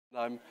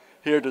I'm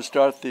here to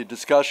start the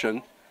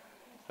discussion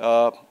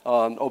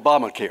on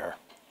Obamacare.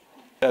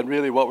 And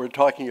really what we're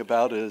talking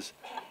about is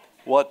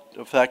what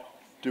effect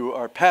do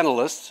our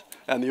panelists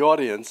and the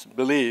audience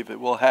believe it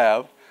will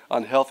have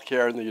on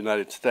healthcare in the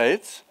United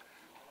States,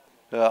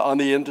 on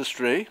the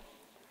industry,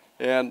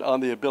 and on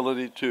the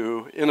ability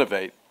to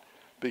innovate,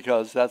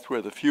 because that's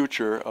where the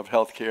future of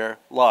healthcare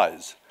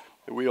lies.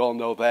 And we all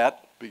know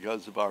that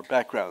because of our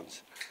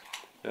backgrounds.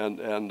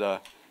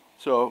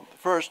 So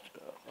first,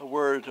 a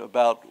word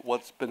about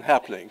what's been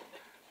happening.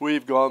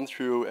 We've gone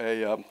through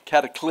a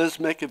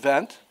cataclysmic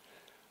event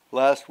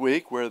last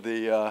week where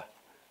the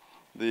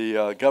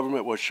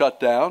government was shut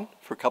down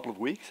for a couple of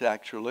weeks,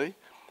 actually,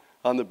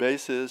 on the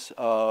basis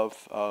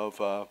of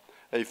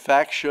a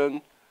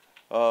faction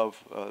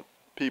of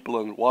people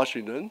in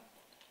Washington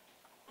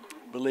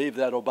believed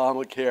that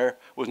Obamacare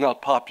was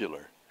not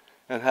popular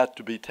and had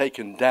to be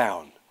taken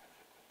down.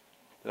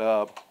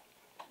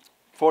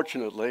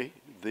 Fortunately,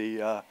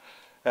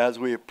 as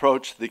we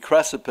approach the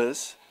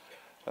precipice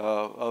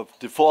of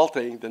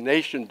defaulting, the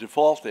nation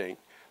defaulting,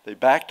 they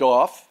backed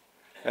off,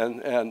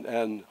 and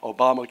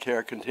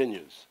Obamacare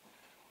continues.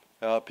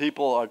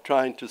 People are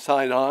trying to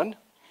sign on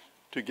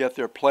to get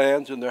their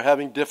plans, and they're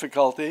having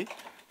difficulty.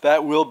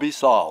 That will be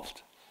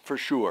solved, for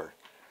sure.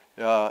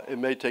 It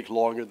may take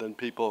longer than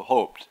people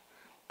hoped,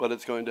 but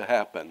it's going to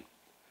happen.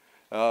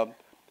 But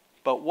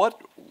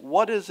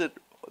what is it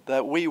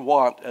that we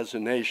want as a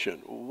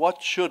nation?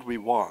 What should we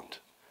want?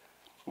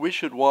 We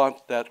should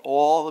want that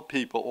all the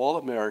people, all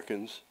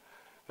Americans,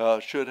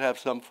 should have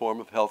some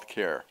form of health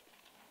care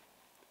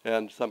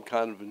and some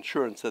kind of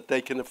insurance that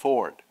they can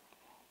afford.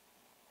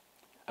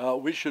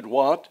 We should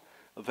want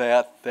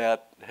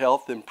that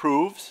health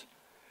improves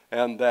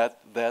and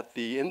that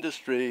the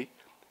industry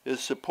is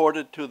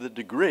supported to the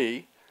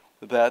degree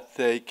that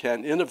they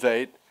can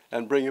innovate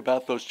and bring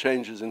about those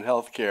changes in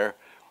health care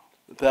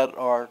that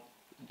are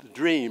the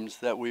dreams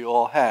that we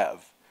all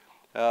have.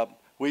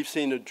 We've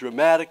seen a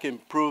dramatic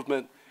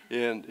improvement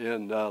in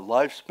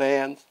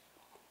lifespans,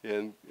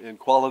 in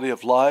quality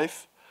of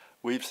life.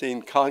 We've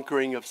seen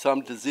conquering of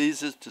some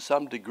diseases to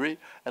some degree,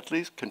 at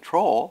least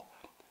control.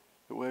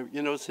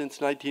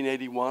 Since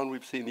 1981,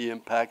 we've seen the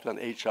impact on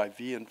HIV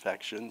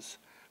infections.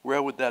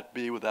 Where would that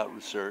be without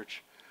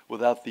research,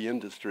 without the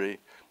industry?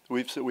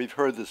 We've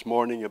heard this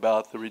morning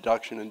about the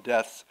reduction in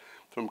deaths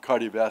from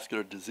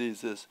cardiovascular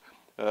diseases,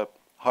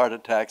 heart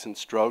attacks and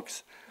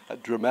strokes,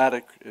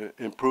 dramatic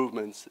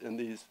improvements in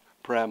these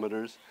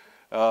parameters.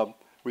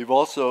 We've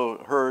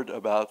also heard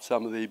about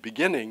some of the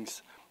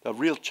beginnings of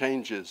real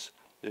changes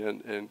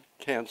in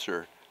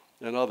cancer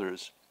and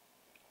others.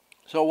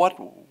 So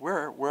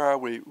where are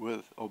we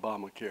with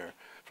Obamacare?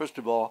 First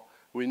of all,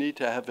 we need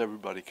to have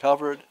everybody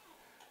covered.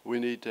 We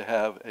need to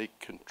have a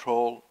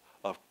control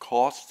of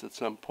costs at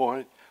some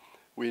point.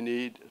 We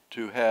need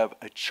to have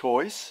a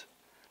choice,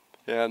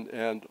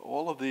 and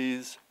all of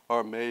these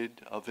are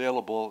made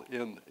available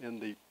in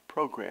the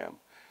program.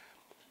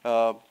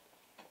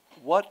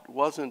 What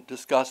wasn't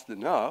discussed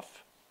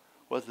enough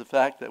was the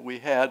fact that we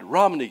had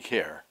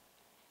Romneycare.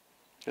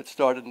 It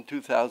started in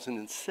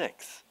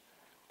 2006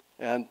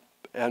 and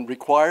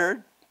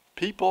required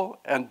people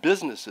and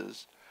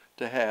businesses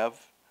to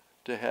have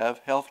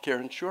health care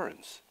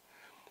insurance.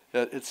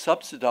 It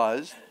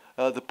subsidized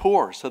the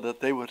poor so that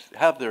they would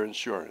have their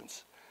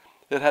insurance.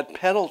 It had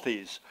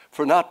penalties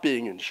for not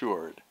being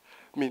insured.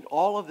 I mean,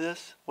 all of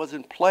this was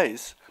in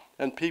place,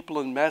 and people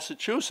in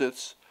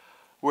Massachusetts,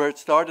 where it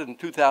started in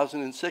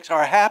 2006,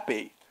 are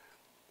happy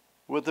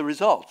with the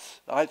results.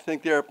 I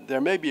think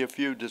there may be a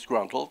few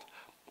disgruntled,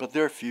 but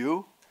they're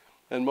few,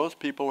 and most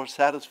people are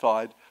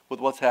satisfied with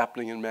what's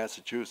happening in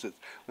Massachusetts,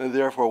 and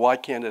therefore, why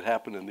can't it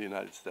happen in the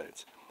United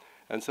States?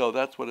 And so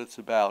that's what it's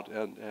about,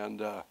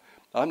 and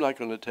I'm not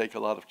going to take a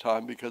lot of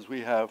time because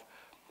we have,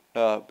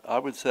 I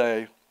would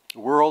say,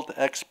 world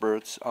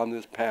experts on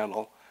this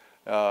panel.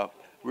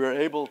 We're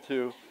able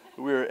to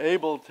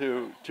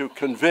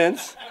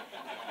convince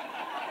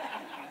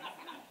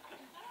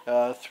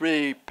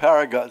three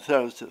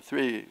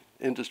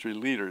industry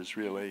leaders,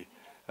 really,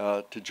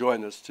 to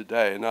join us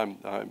today, and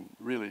I'm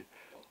really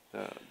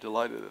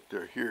delighted that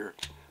they're here.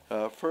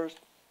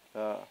 First,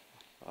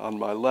 on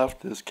my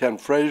left is Ken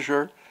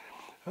Frazier,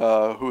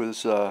 who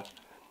is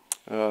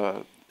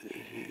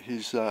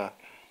he's a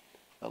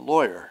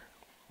lawyer.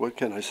 What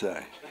can I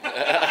say?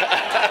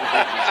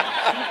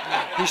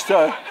 He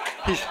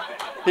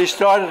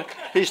started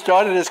his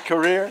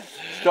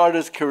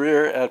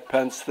career at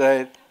Penn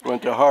State,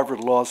 went to Harvard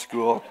Law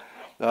School,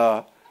 joined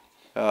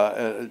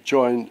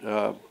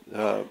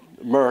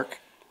Merck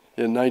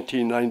in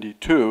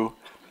 1992,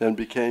 then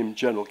became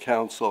general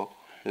counsel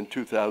in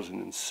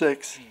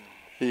 2006.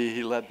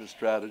 He led the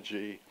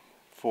strategy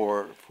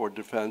for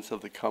defense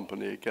of the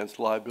company against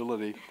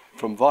liability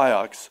from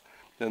Vioxx,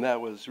 and that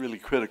was really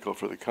critical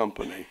for the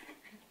company.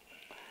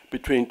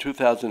 Between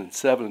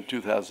 2007 and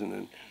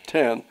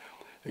 2010,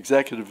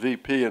 executive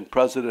VP and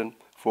president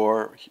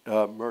for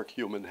Merck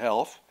Human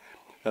Health,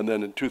 and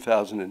then in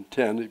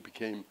 2010 he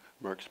became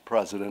Merck's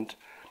president,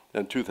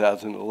 and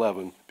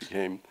 2011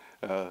 became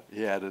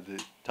he added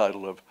the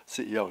title of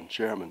CEO and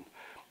chairman.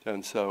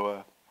 And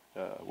so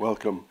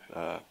welcome,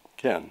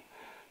 Ken.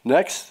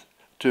 Next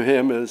to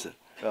him is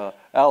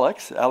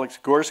Alex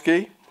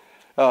Gorsky.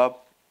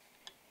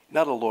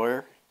 Not a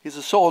lawyer, he's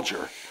a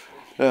soldier.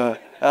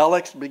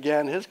 Alex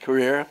began his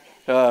career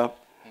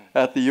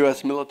at the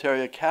U.S.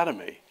 Military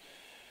Academy.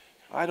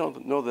 I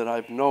don't know that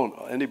I've known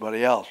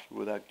anybody else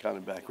with that kind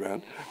of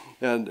background.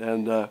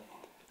 And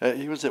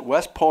he was at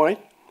West Point.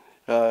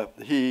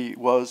 He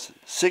was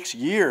 6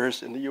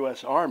 years in the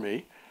U.S.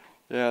 Army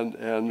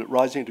and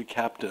rising to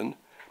captain.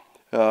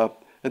 And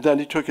then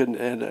he took an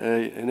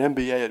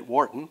MBA at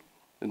Wharton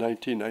in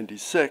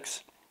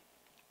 1996.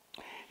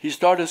 He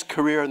started his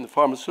career in the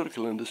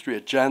pharmaceutical industry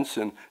at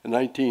Janssen in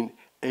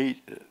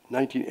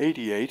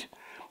 1988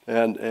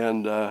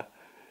 and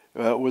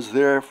was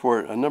there for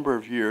a number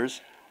of years,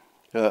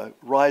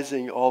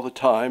 rising all the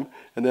time,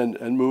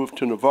 and moved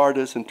to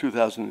Novartis in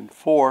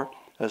 2004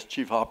 as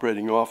chief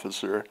operating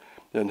officer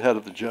and head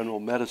of the general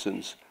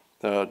medicines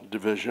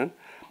division,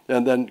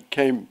 and then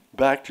came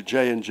back to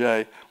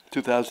J&J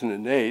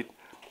 2008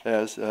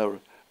 as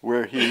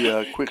where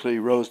he quickly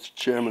rose to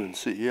chairman and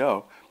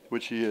CEO,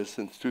 which he is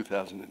since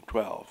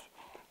 2012.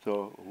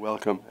 So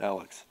welcome,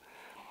 Alex.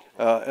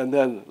 And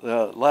then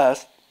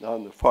last,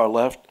 on the far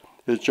left,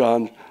 is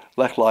John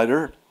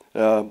Lechleiter,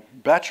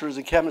 bachelor's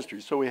in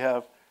chemistry. So we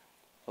have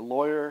a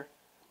lawyer,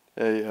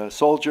 a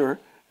soldier,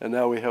 and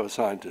now we have a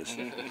scientist.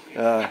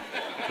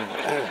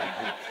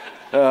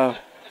 A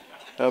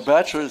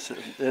bachelor's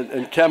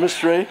in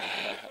chemistry,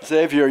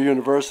 Xavier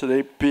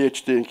University,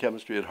 PhD in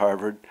chemistry at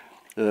Harvard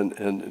in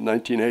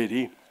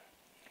 1980.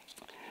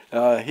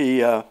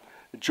 He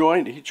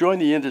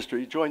joined the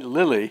industry, he joined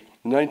Lilly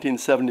in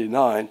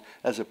 1979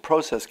 as a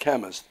process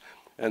chemist.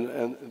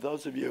 And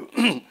those of you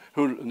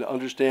who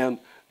understand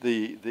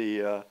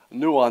the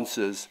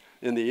nuances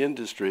in the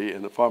industry,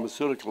 in the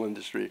pharmaceutical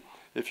industry,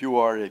 if you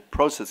are a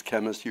process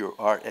chemist, you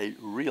are a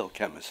real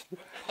chemist,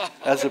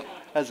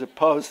 as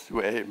opposed to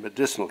a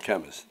medicinal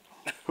chemist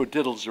who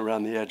diddles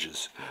around the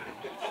edges.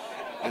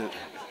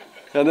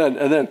 And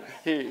then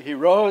he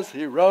rose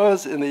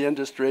in the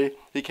industry.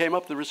 He came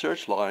up the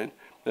research line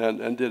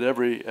and did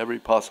every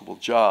possible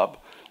job,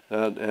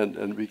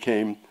 and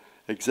became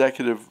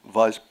executive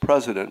vice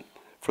president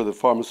for the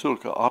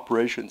pharmaceutical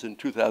operations in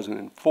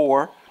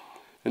 2004.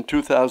 In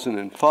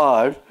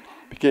 2005,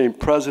 became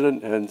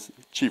president and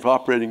chief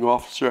operating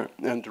officer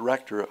and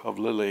director of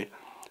Lilly.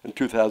 In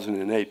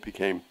 2008,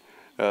 became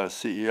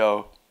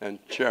CEO and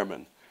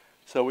chairman.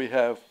 So we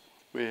have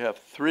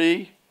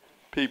three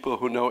people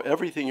who know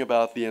everything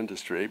about the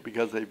industry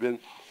because they've been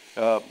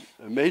a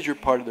major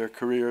part of their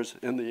careers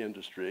in the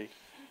industry.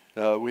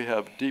 We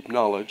have deep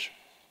knowledge,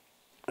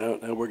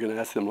 and we're going to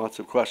ask them lots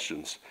of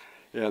questions.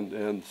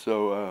 And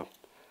so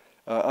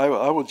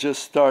I will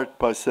just start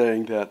by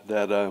saying that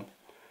the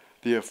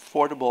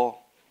Affordable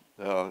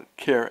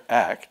Care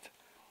Act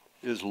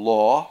is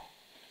law.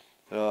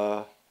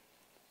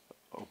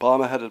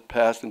 Obama had it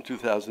passed in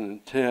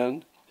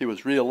 2010. He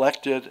was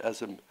reelected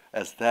as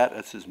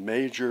his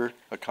major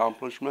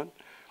accomplishment.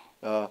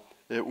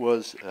 It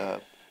was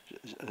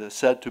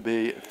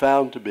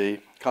found to be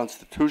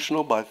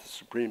constitutional by the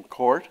Supreme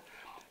Court.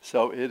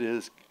 So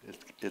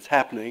it's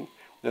happening,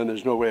 and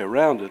there's no way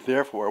around it.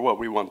 Therefore, what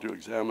we want to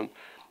examine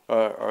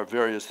are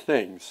various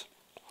things.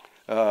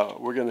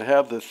 We're going to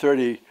have the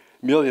 30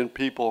 million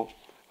people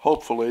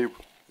hopefully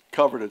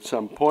covered at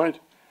some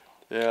point,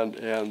 and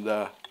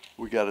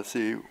we got to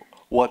see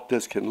what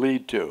this can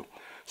lead to.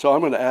 So I'm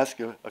going to ask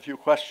a few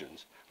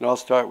questions, and I'll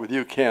start with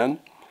you, Ken.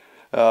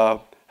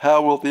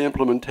 How will the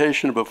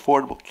implementation of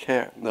Affordable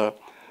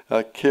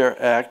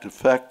Care Act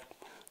affect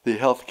the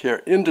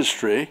healthcare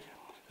industry,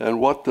 and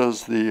what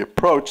does the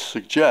approach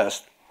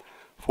suggest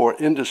for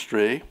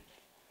industry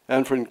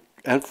and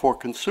for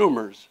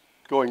consumers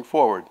going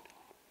forward?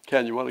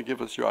 Ken, you want to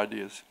give us your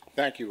ideas?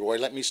 Thank you, Roy.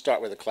 Let me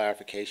start with a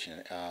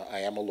clarification. I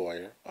am a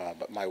lawyer,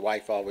 but my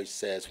wife always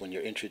says when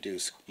you're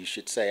introduced, you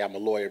should say I'm a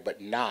lawyer,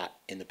 but not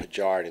in the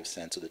pejorative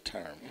sense of the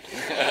term.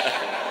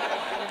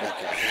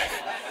 Okay.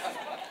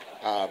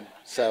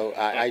 So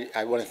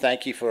I want to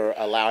thank you for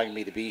allowing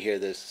me to be here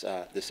this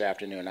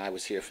afternoon. I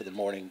was here for the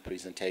morning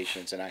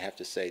presentations, and I have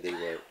to say they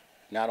were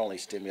not only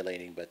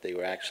stimulating, but they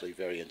were actually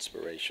very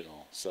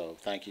inspirational. So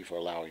thank you for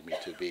allowing me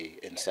to be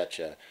in such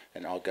an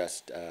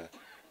august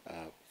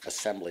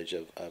assemblage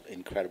of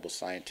incredible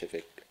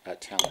scientific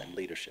talent and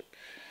leadership.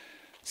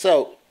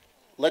 So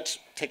let's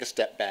take a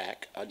step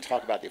back and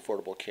talk about the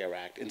Affordable Care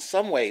Act. In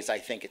some ways, I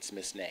think it's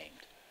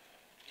misnamed.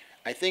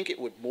 I think it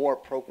would more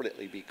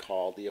appropriately be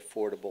called the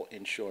Affordable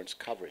Insurance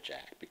Coverage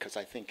Act, because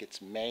I think its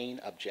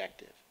main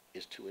objective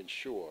is to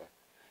ensure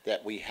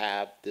that we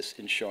have this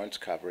insurance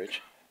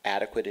coverage,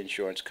 adequate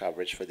insurance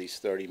coverage for these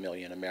 30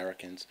 million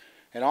Americans,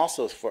 and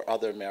also for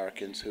other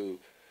Americans who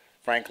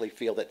frankly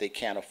feel that they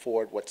can't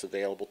afford what's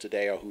available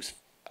today, or whose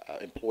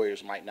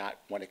employers might not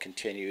want to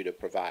continue to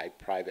provide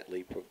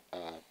privately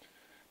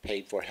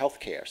paid for health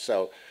care.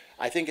 So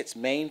I think its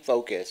main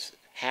focus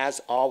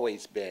has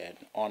always been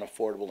on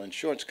affordable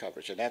insurance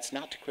coverage. And that's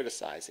not to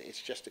criticize it,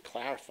 it's just to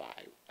clarify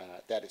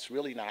that it's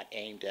really not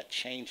aimed at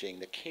changing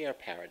the care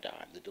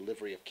paradigm, the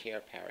delivery of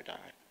care paradigm.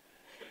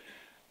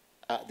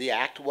 The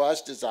act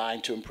was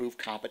designed to improve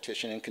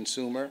competition and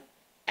consumer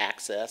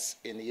access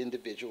in the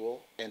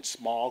individual and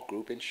small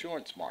group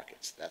insurance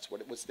markets. That's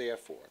what it was there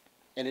for.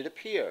 And it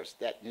appears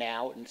that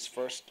now in its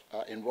first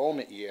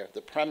enrollment year,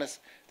 the premise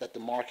that the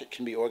market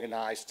can be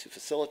organized to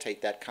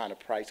facilitate that kind of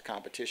price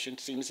competition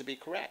seems to be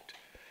correct.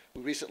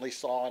 We recently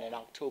saw in an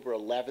October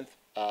 11th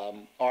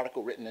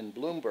article written in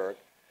Bloomberg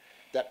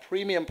that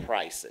premium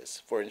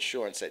prices for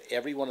insurance at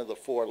every one of the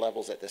 4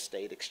 levels at the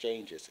state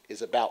exchanges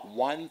is about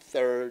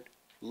 1/3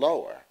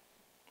 lower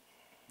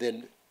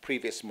than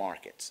previous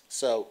markets.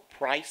 So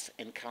price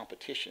and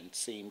competition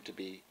seem to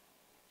be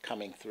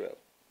coming through.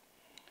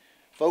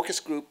 Focus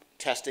group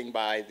testing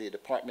by the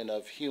Department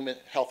of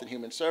Health and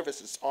Human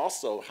Services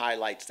also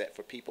highlights that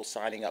for people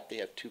signing up, they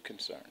have 2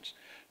 concerns.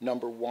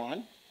 Number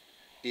 1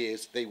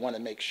 is they want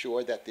to make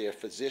sure that their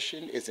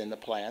physician is in the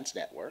plan's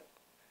network.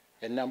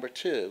 And number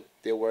 2,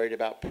 they're worried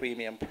about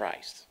premium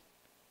price.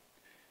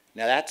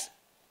 Now that's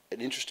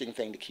an interesting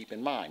thing to keep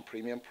in mind,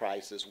 premium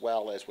price as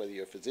well as whether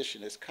your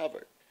physician is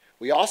covered.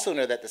 We also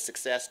know that the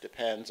success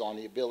depends on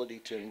the ability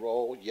to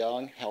enroll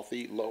young,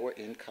 healthy, lower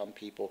income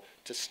people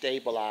to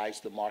stabilize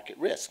the market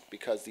risk,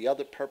 because the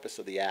other purpose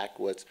of the act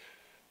was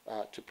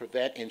to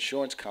prevent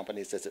insurance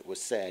companies, as it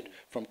was said,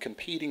 from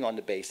competing on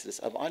the basis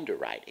of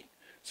underwriting.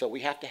 So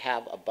we have to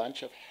have a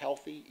bunch of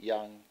healthy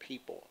young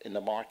people in the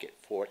market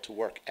for it to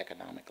work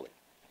economically.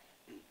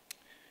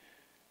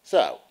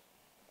 So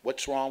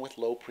what's wrong with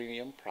low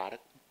premium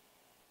products?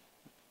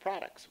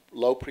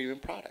 Low premium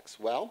products.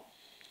 Well,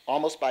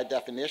 almost by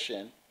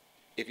definition,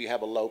 if you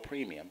have a low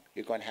premium,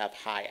 you're going to have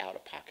high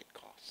out-of-pocket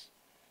costs.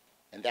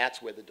 And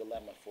that's where the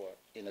dilemma for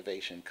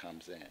innovation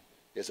comes in.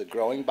 There's a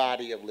growing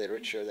body of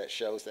literature that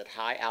shows that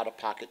high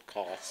out-of-pocket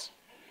costs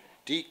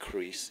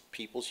decrease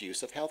people's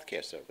use of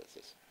healthcare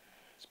services.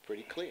 It's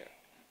pretty clear.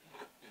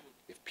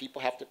 If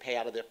people have to pay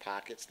out of their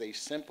pockets, they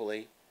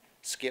simply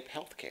skip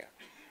healthcare.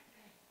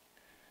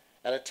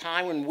 At a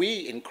time when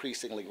we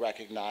increasingly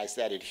recognize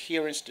that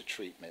adherence to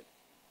treatment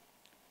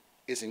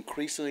is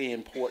increasingly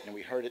important, and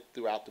we heard it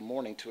throughout the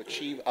morning, to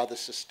achieve other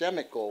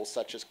systemic goals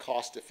such as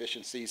cost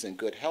efficiencies and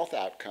good health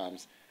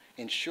outcomes,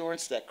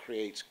 insurance that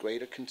creates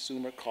greater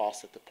consumer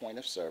costs at the point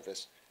of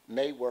service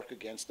may work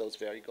against those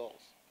very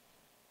goals.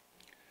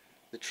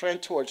 The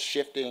trend towards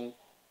shifting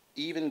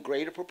even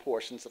greater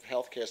proportions of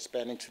healthcare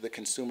spending to the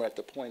consumer at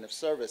the point of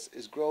service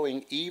is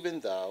growing, even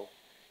though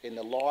in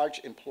the large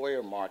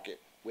employer market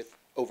with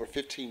over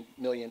 15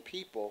 million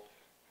people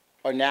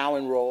are now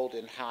enrolled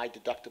in high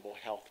deductible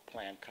health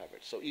plan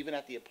coverage. So even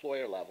at the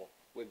employer level,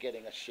 we're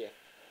getting a shift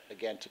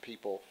again to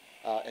people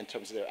in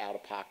terms of their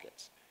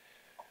out-of-pockets.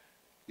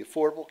 The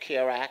Affordable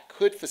Care Act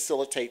could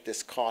facilitate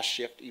this cost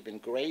shift even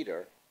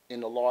greater in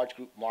the large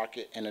group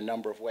market in a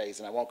number of ways,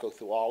 and I won't go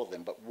through all of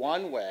them, but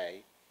one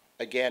way,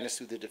 again, is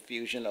through the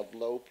diffusion of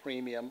low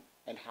premium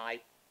and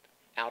high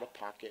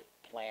out-of-pocket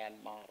plan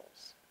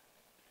models.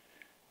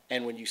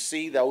 And when you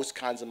see those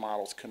kinds of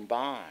models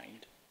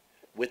combined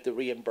with the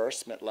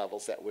reimbursement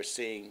levels that we're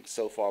seeing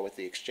so far with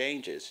the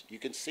exchanges, you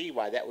can see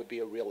why that would be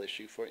a real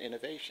issue for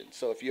innovation.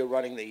 So if you're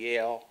running the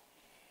Yale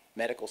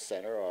Medical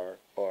Center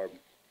or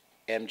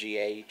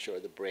MGH or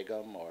the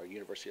Brigham or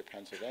University of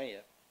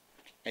Pennsylvania,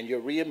 and your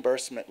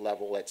reimbursement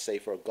level, let's say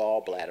for a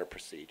gallbladder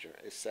procedure,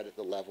 is set at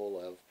the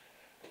level of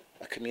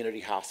a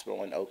community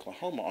hospital in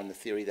Oklahoma on the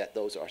theory that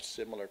those are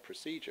similar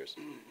procedures,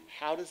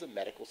 how does a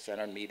medical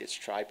center meet its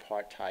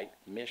tripartite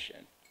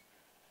mission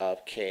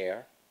of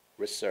care,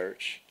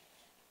 research,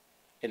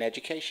 and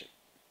education?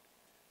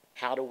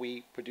 How do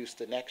we produce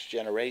the next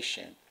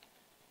generation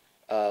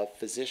of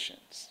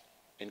physicians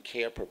and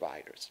care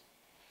providers?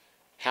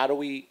 How do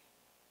we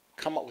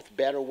come up with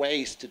better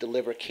ways to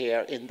deliver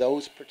care in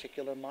those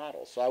particular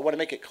models? So I want to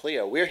make it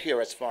clear, we're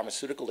here as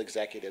pharmaceutical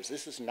executives.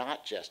 This is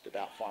not just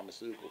about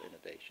pharmaceutical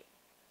innovation.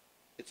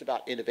 It's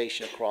about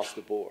innovation across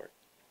the board.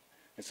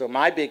 And so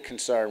my big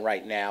concern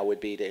right now would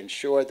be to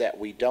ensure that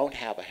we don't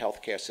have a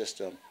healthcare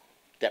system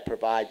that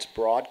provides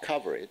broad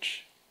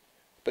coverage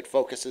but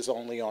focuses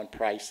only on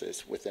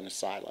prices within a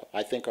silo.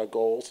 I think our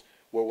goals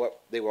were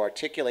what they were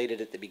articulated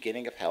at the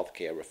beginning of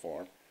healthcare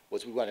reform,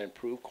 was we want to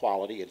improve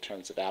quality in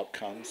terms of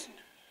outcomes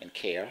and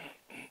care,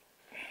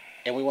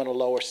 and we want to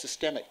lower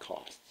systemic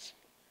costs.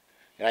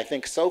 And I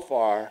think so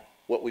far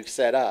what we've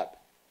set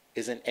up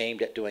isn't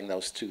aimed at doing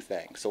those 2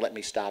 things. So let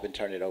me stop and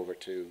turn it over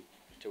to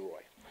Roy.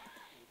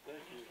 Thank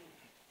you.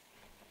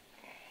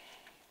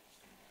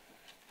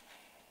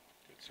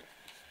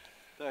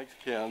 Thanks,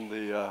 Ken.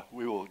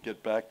 We will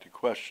get back to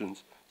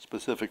questions,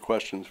 specific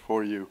questions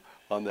for you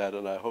on that,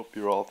 and I hope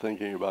you're all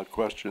thinking about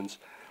questions.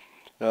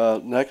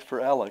 Next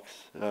for Alex.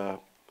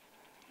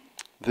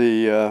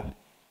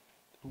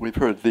 We've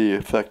heard the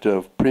effect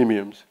of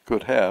premiums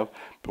could have,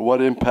 but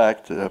what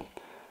impact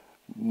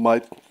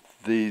might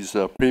these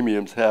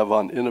premiums have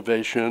on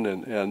innovation,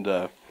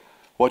 and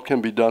what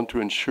can be done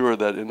to ensure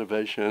that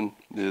innovation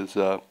is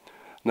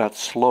not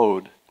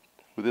slowed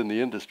within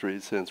the industry,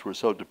 since we're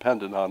so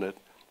dependent on it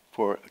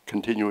for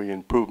continuing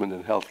improvement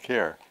in health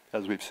care,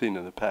 as we've seen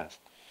in the past.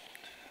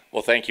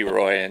 Well, thank you,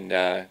 Roy.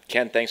 And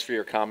Ken, thanks for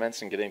your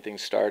comments and getting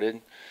things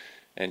started.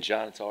 And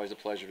John, it's always a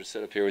pleasure to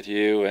sit up here with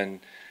you. And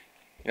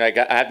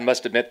I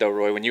must admit, though,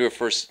 Roy, when you were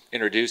first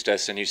introduced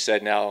us and you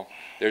said, now,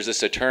 there's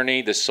this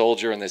attorney, this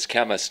soldier, and this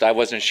chemist, I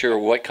wasn't sure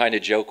what kind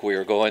of joke we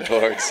were going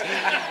towards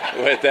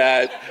with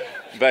that.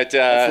 But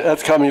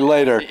that's coming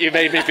later. You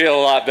made me feel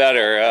a lot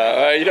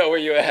better. You know where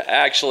you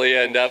actually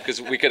end up,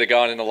 because we could have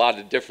gone in a lot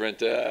of different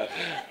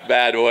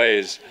bad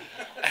ways.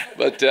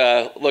 But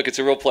look, it's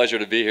a real pleasure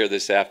to be here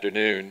this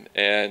afternoon,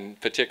 and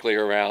particularly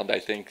around, I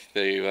think,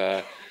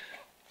 the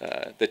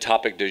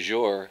topic du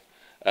jour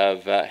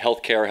of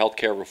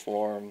healthcare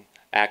reform,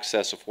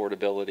 access,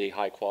 affordability,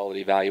 high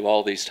quality, value,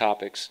 all these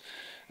topics.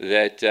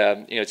 That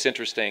it's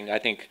interesting. I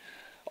think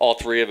all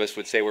three of us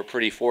would say we're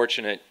pretty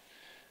fortunate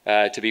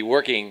to be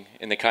working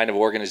in the kind of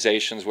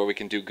organizations where we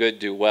can do good,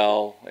 do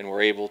well, and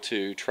we're able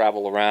to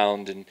travel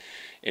around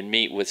and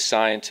meet with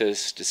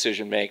scientists,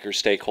 decision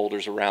makers,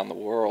 stakeholders around the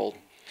world.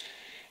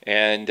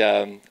 And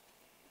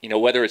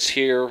whether it's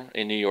here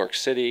in New York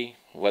City,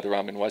 whether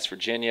I'm in West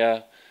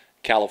Virginia,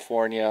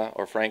 California,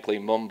 or frankly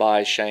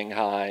Mumbai,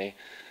 Shanghai,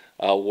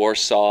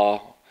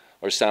 Warsaw,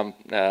 or Sao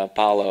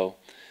Paulo,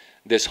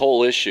 this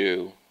whole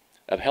issue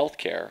of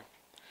healthcare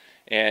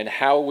and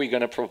how are we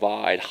going to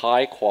provide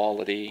high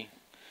quality,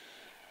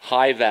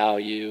 high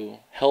value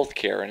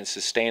healthcare in a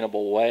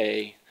sustainable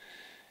way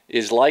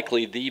is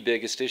likely the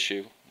biggest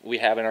issue we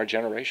have in our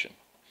generation.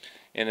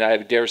 And I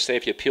dare say,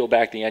 if you peel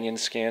back the onion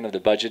skin of the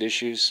budget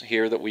issues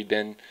here that we've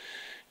been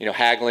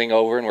haggling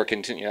over, and we're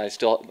continuing,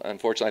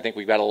 unfortunately, I think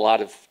we've got a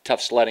lot of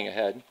tough sledding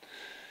ahead.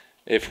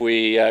 If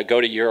we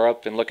go to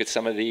Europe and look at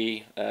some of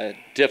the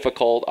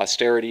difficult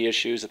austerity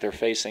issues that they're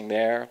facing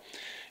there,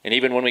 and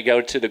even when we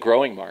go to the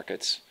growing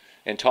markets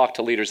and talk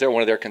to leaders there,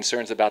 one of their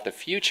concerns about the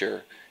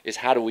future is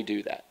how do we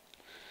do that?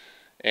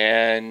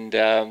 And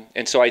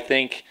so I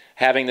think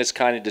having this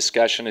kind of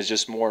discussion is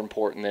just more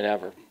important than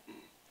ever.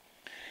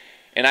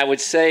 And I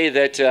would say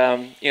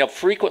that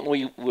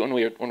frequently when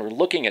we're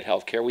looking at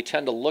healthcare, we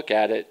tend to look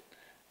at it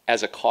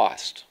as a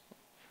cost,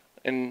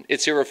 and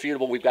it's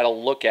irrefutable. We've got to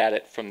look at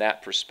it from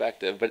that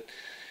perspective. But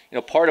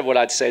part of what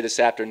I'd say this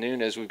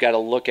afternoon is we've got to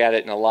look at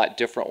it in a lot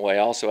different way,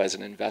 also as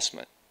an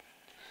investment,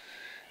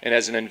 and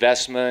as an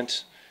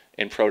investment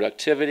in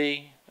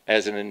productivity,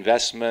 as an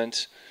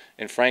investment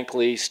in,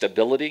 frankly,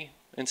 stability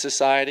in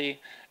society,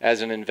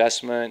 as an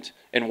investment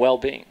in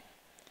well-being.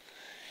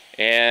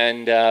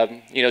 And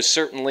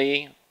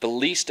certainly the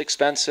least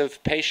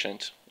expensive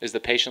patient is the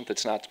patient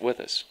that's not with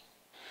us.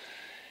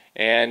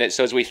 And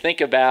so as we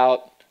think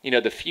about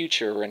the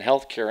future in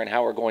healthcare and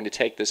how we're going to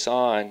take this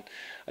on,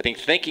 I think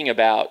thinking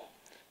about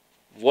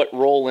what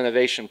role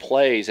innovation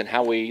plays and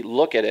how we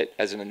look at it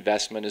as an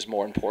investment is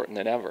more important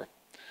than ever.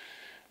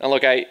 Now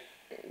look,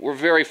 we're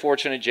very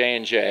fortunate at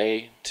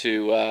J&J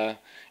to,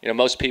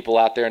 most people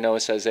out there know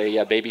us as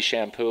a baby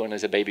shampoo and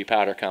as a baby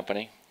powder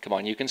company. Come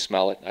on, you can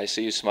smell it. I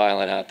see you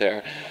smiling out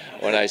there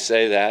when I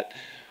say that.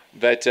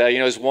 But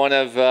as one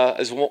of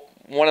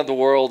the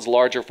world's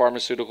larger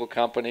pharmaceutical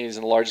companies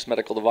and the largest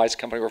medical device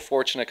company, we're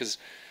fortunate because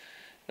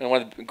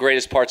one of the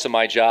greatest parts of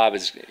my job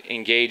is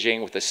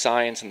engaging with the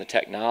science and the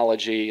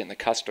technology and the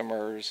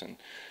customers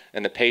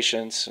and the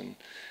patients and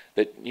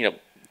that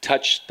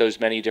touch those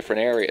many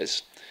different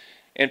areas.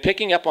 And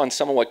picking up on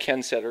some of what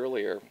Ken said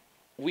earlier,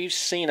 we've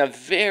seen a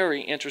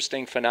very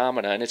interesting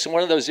phenomenon. And it's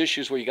one of those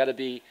issues where you got to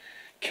be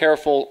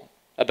careful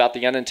about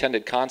the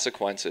unintended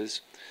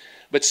consequences.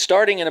 But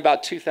starting in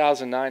about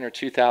 2009 or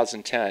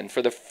 2010,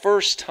 for the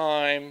first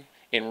time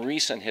in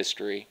recent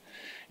history,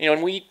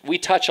 and we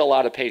touch a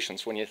lot of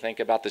patients when you think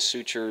about the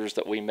sutures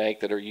that we make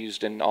that are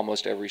used in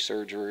almost every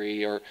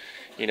surgery, or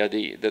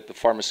the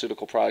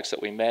pharmaceutical products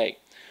that we make.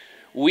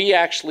 We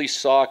actually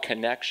saw a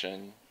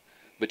connection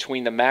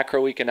between the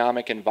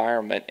macroeconomic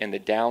environment and the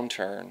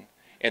downturn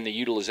and the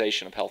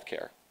utilization of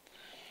healthcare.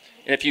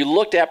 And if you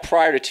looked at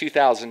prior to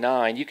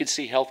 2009, you could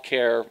see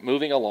healthcare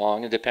moving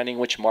along, and depending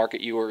which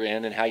market you were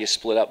in and how you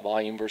split up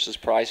volume versus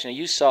price,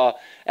 you saw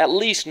at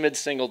least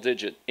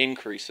mid-single-digit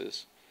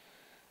increases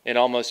in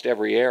almost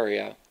every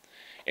area.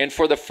 And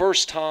for the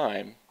first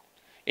time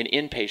in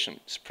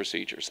inpatient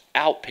procedures,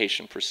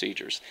 outpatient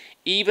procedures,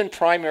 even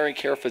primary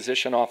care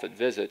physician office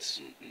visits,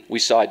 we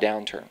saw a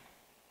downturn.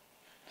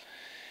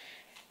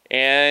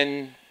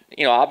 And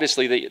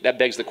obviously that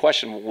begs the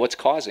question, what's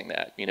causing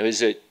that?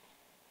 Is it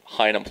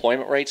high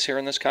unemployment rates here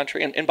in this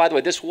country? And by the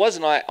way, this was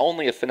not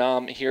only a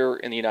phenomenon here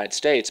in the United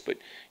States, but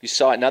you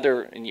saw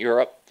another in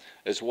Europe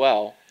as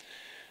well.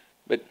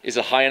 But is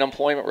it high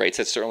unemployment rates?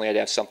 That certainly had to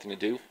have something to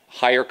do.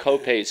 Higher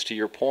copays, to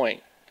your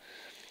point.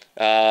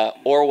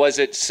 Or was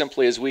it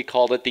simply, as we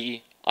called it,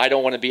 the I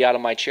don't want to be out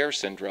of my chair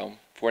syndrome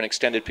for an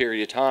extended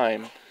period of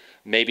time,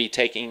 maybe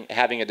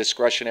having a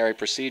discretionary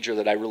procedure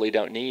that I really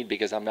don't need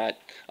because I'm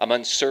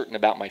uncertain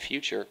about my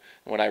future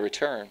when I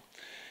return.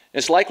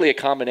 It's likely a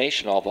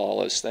combination of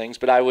all those things,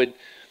 but I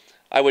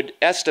would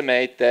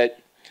estimate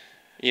that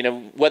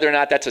Whether or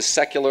not that's a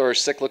secular or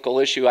cyclical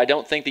issue, I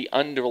don't think the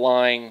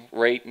underlying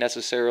rate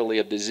necessarily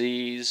of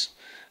disease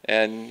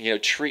and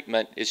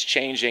treatment is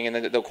changing.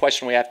 And the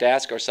question we have to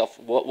ask ourselves,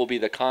 what will be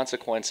the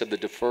consequence of the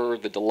defer,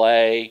 the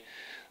delay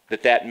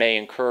that may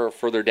incur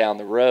further down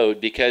the road?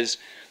 Because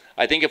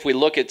I think if we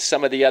look at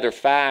some of the other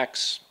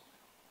facts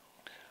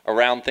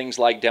around things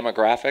like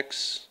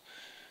demographics,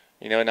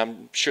 and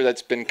I'm sure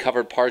that's been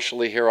covered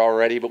partially here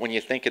already, but when you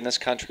think in this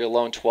country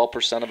alone,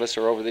 12% of us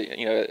are over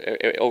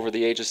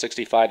the age of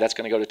 65, that's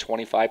going to go to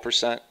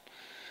 25%.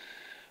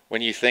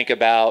 When you think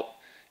about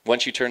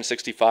once you turn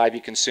 65,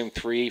 you consume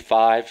 3,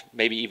 5,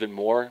 maybe even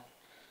more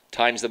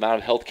times the amount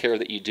of health care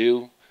that you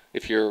do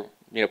if you're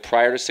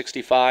prior to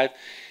 65.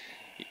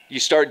 You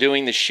start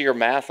doing the sheer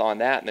math on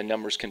that, and the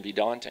numbers can be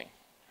daunting.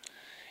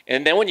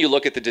 And then when you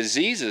look at the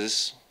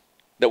diseases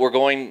that we're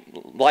going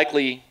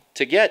likely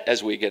to get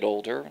as we get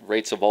older,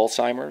 rates of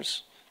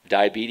Alzheimer's,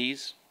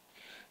 diabetes,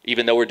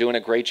 even though we're doing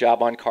a great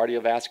job on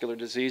cardiovascular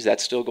disease,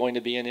 that's still going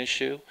to be an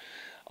issue.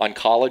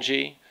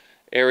 Oncology,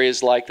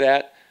 areas like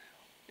that.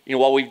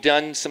 While we've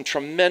done some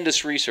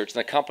tremendous research, and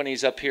the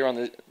companies up here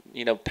on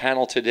the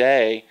panel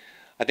today,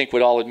 I think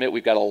would all admit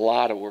we've got a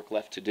lot of work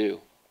left to do.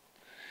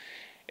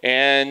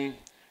 And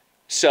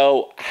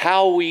so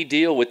how we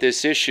deal with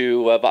this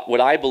issue of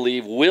what I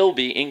believe will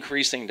be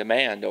increasing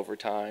demand over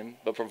time,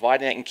 but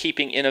providing that and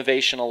keeping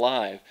innovation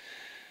alive.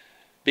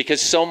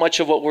 Because so much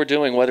of what we're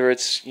doing, whether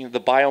it's the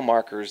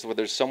biomarkers, where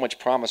there's so much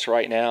promise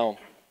right now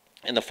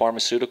in the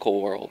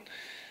pharmaceutical world,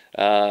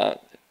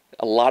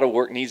 a lot of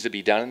work needs to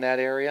be done in that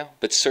area,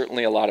 but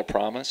certainly a lot of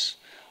promise.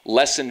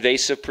 Less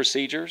invasive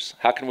procedures.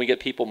 How can we get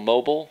people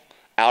mobile,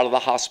 out of the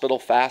hospital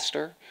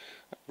faster,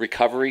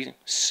 recovery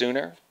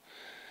sooner?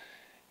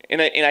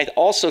 And I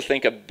also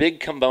think a big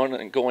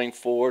component going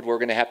forward, we're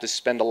going to have to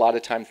spend a lot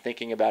of time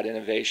thinking about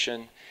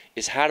innovation,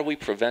 is how do we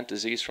prevent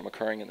disease from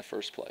occurring in the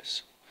first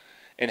place?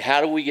 And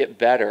how do we get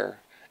better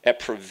at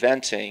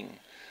preventing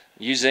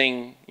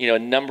using a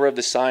number of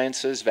the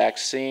sciences,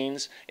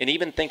 vaccines, and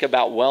even think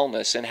about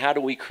wellness, and how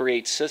do we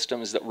create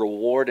systems that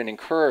reward and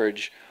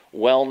encourage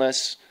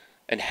wellness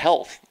and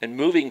health, and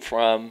moving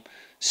from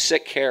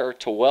sick care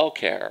to well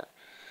care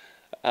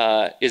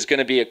is going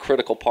to be a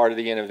critical part of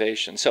the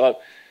innovation. So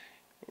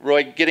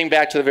Roy, getting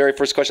back to the very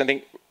first question, I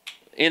think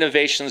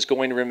innovation is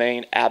going to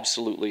remain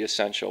absolutely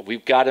essential.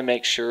 We've got to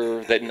make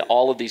sure that in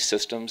all of these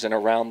systems and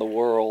around the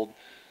world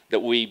that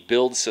we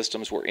build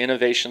systems where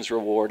innovation is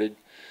rewarded,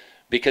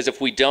 because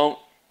if we don't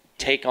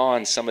take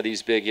on some of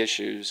these big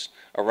issues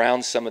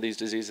around some of these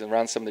diseases and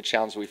around some of the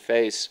challenges we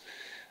face,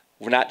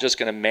 we're not just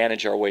going to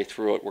manage our way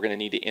through it. We're going to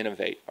need to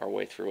innovate our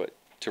way through it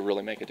to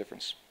really make a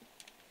difference.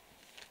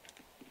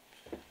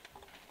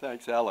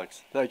 Thanks,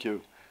 Alex. Thank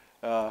you.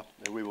 And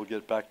we will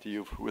get back to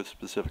you with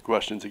specific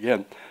questions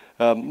again.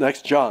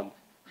 Next, John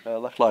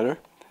Lechleiter.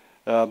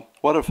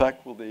 What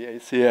effect will the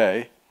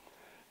ACA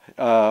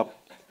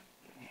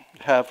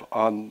have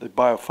on the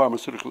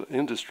biopharmaceutical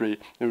industry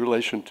in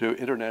relation to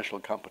international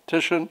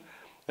competition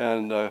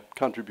and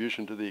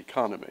contribution to the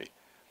economy?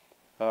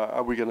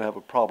 Are we going to have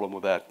a problem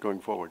with that going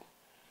forward?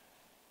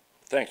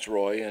 Thanks,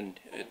 Roy, and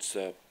it's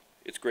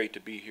great to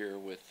be here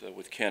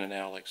with Ken and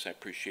Alex. I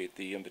appreciate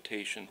the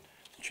invitation,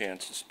 the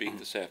chance to speak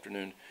this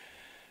afternoon.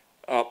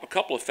 A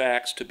couple of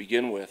facts to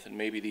begin with, and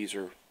maybe these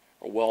are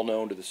well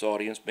known to this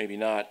audience, maybe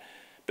not.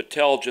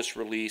 Battelle just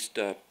released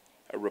a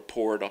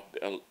report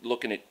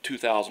looking at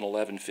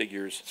 2011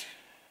 figures.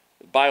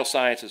 The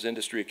biosciences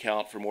industry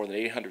account for more than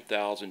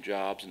 800,000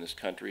 jobs in this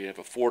country. They have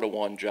a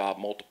 4-to-1 job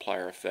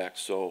multiplier effect,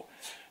 so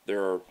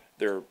there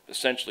are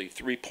essentially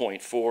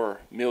 3.4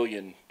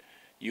 million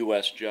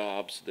U.S.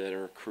 jobs that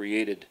are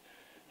created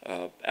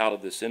out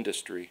of this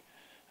industry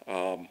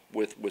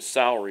with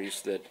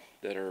salaries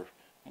that are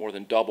more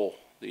than double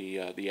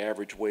the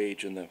average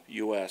wage in the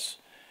U.S.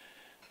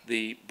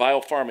 The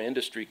biopharma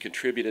industry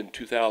contributed in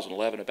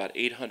 2011 about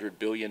 $800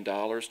 billion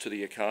to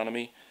the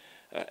economy.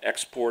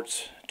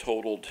 Exports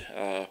totaled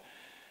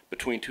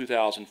between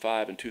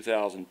 2005 and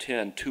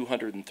 2010,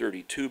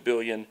 $232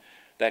 billion.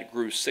 That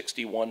grew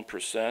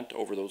 61%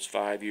 over those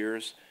 5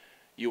 years.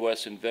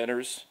 U.S.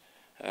 inventors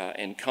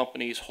and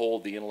companies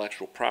hold the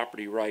intellectual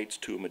property rights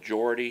to a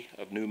majority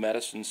of new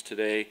medicines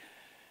today,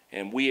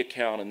 and we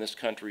account in this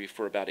country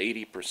for about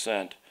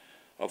 80%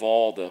 of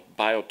all the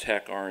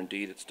biotech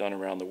R&D that's done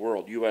around the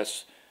world.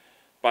 U.S.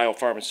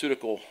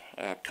 biopharmaceutical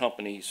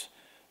companies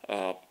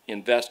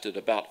invested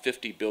about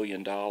 $50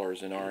 billion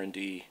in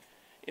R&D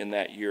in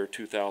that year,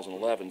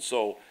 2011.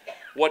 So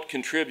what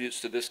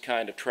contributes to this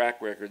kind of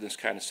track record, this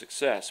kind of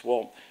success?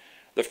 Well,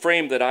 the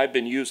frame that I've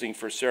been using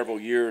for several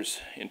years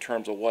in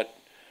terms of what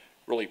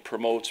really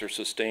promotes or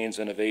sustains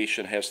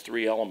innovation has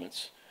 3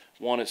 elements.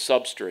 One is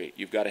substrate.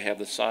 You've got to have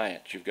the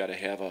science. You've got to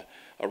have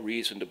a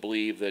reason to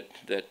believe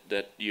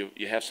that you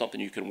have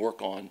something you can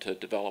work on to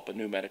develop a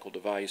new medical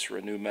device or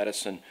a new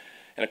medicine.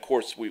 And of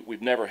course,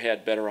 we've never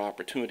had better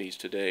opportunities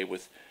today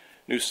with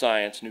new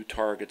science, new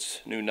targets,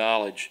 new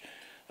knowledge.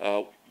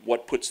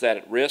 What puts that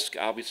at risk?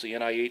 Obviously,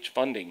 NIH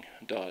funding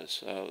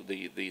does.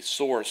 The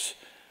source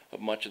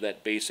much of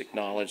that basic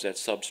knowledge, that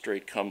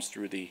substrate comes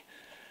through the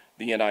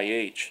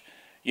NIH.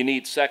 You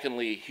need,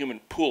 secondly,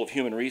 pool of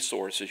human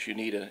resources. You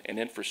need an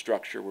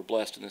infrastructure. We're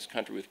blessed in this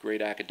country with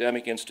great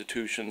academic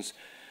institutions,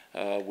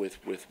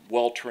 with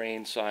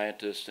well-trained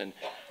scientists,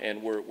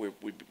 and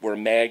we're a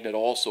magnet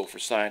also for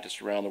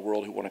scientists around the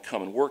world who want to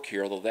come and work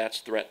here, although that's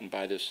threatened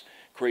by this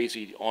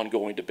crazy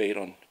ongoing debate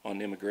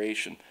on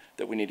immigration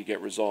that we need to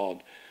get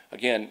resolved.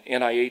 Again,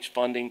 NIH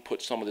funding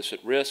puts some of this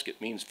at risk.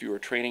 It means fewer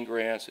training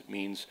grants. It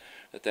means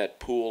that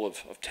pool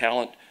of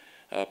talent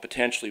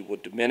potentially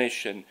would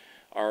diminish, and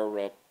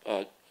our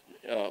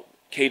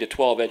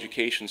K-12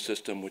 education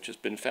system, which has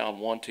been found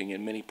wanting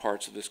in many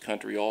parts of this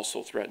country,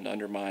 also threaten to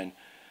undermine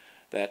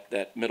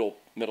that middle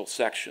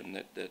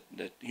section,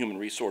 that human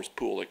resource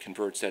pool that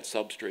converts that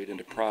substrate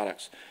into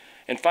products.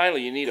 And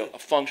finally, you need a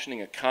functioning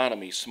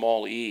economy,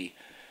 small e,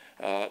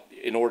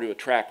 in order to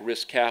attract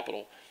risk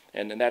capital.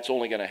 And that's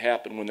only going to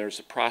happen when there's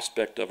a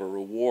prospect of a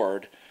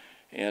reward.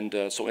 And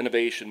so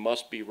innovation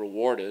must be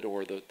rewarded,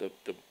 or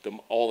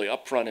all the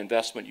upfront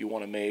investment you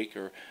want to make,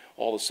 or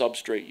all the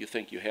substrate you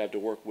think you have to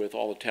work with,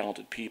 all the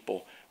talented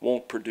people,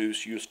 won't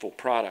produce useful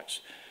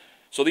products.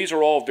 So these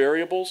are all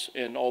variables,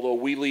 and although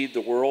we lead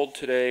the world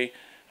today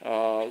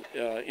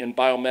in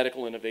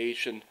biomedical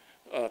innovation,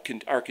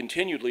 our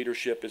continued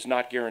leadership is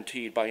not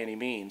guaranteed by any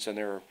means. And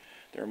there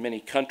are many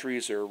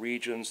countries, there are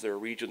regions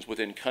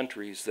within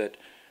countries that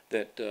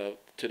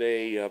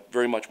today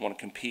very much want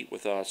to compete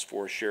with us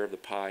for a share of the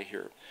pie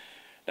here.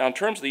 Now, in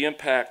terms of the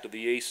impact of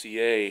the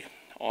ACA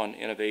on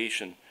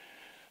innovation,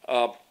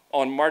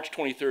 on March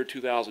 23,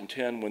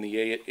 2010, when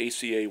the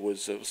ACA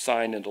was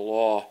signed into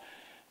law,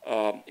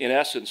 in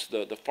essence,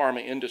 the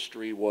pharma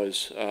industry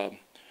was on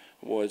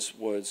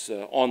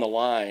the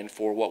line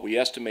for what we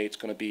estimate is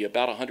going to be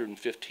about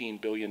 $115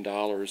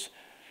 billion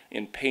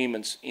in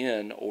payments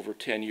in over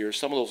 10 years.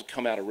 Some of those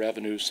come out of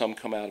revenue, some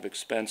come out of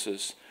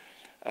expenses.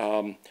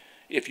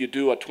 If you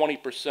do a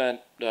 20%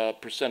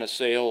 of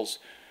sales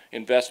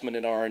investment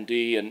in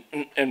R&D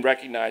and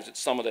recognize that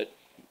some of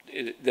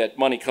that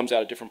money comes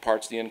out of different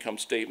parts of the income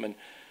statement,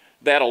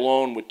 that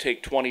alone would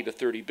take $20 to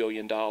 $30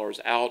 billion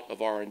out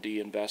of R&D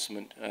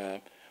investment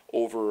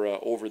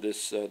over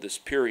this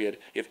period,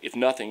 if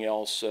nothing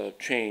else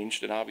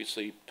changed. And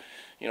obviously,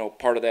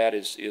 part of that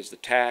is the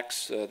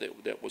tax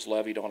that was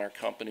levied on our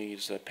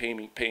companies,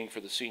 paying for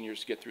the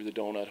seniors to get through the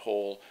donut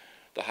hole,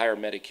 the higher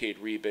Medicaid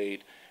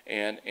rebate,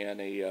 and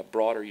a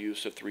broader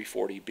use of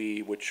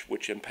 340B,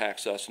 which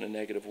impacts us in a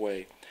negative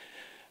way.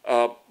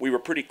 We were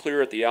pretty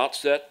clear at the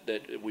outset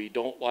that we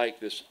don't like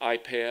this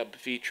IPAB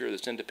feature,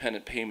 this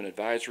Independent Payment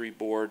Advisory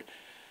Board,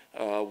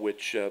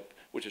 which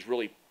is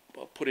really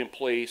put in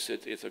place.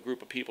 It's a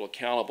group of people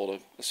accountable to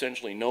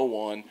essentially no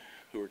one,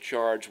 who are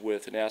charged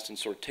with, in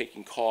essence, sort of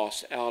taking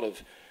costs out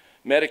of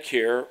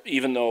Medicare,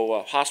 even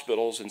though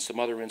hospitals and some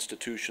other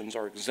institutions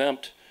are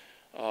exempt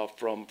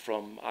from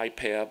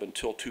IPAB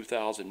until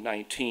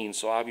 2019.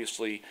 So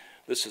obviously,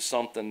 this is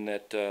something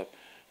that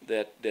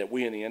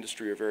we in the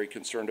industry are very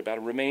concerned about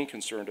and remain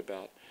concerned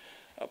about.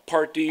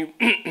 Part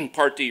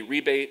D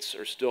rebates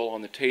are still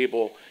on the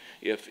table.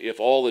 If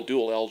all the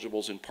dual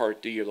eligibles in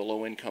Part D or the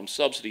low-income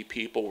subsidy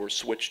people were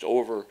switched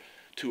over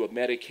to a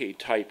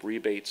Medicaid-type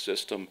rebate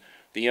system,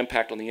 the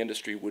impact on the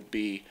industry would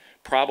be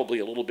probably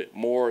a little bit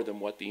more than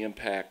what the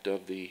impact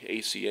of the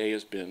ACA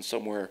has been,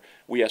 somewhere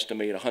we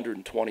estimate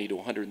 $120 to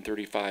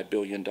 $135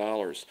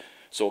 billion.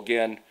 So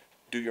again,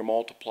 do your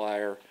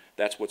multiplier,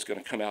 that's what's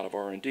going to come out of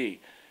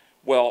R&D.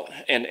 Well,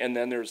 and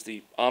then there's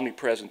the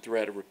omnipresent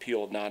threat of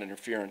repeal of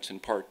non-interference in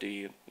Part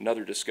D,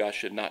 another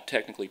discussion, not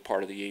technically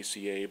part of the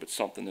ACA, but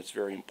something that's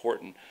very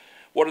important.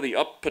 What are the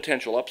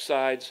potential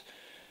upsides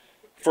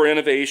for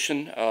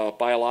innovation?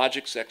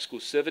 Biologics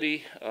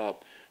exclusivity.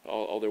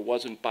 Although there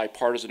wasn't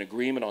bipartisan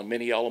agreement on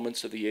many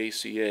elements of the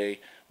ACA,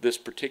 this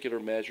particular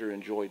measure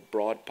enjoyed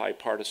broad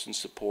bipartisan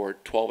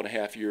support,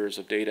 12.5 years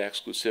of data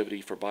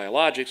exclusivity for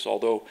biologics,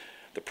 although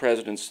the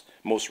President's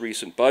most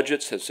recent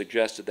budgets have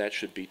suggested that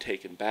should be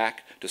taken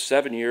back to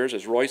 7 years.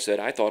 As Roy said,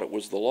 I thought it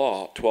was the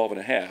law,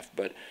 12.5,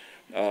 but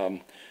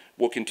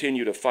we'll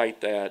continue to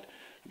fight that.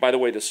 By the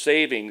way, the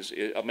savings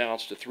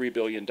amounts to $3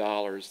 billion.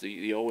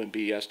 The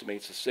OMB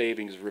estimates the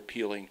savings of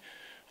repealing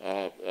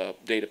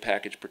data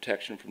package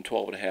protection from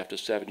 12.5 to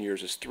 7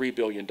 years is $3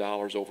 billion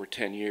over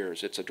 10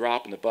 years. It's a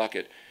drop in the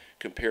bucket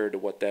compared to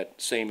what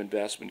that same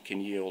investment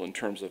can yield in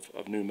terms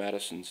of new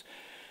medicines.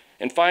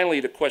 And finally,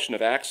 the question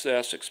of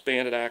access,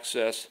 expanded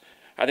access.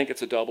 I think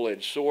it's a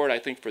double-edged sword. I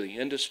think for the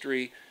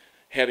industry,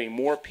 having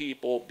more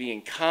people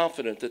being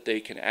confident that they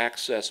can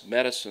access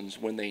medicines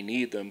when they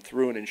need them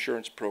through an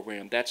insurance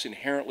program, that's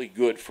inherently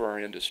good for our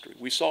industry.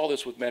 We saw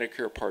this with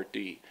Medicare Part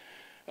D.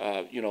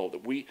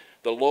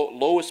 The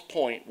lowest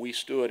point we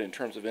stood in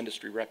terms of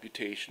industry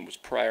reputation was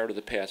prior to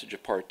the passage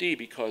of Part D,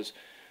 because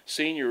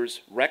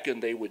seniors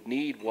reckoned they would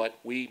need what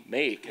we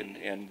make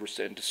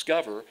and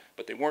discover,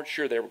 but they weren't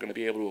sure they were going to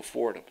be able to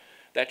afford them.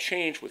 That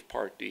changed with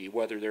Part D,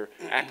 whether they're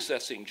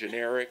accessing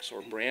generics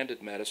or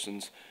branded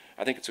medicines.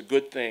 I think it's a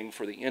good thing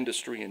for the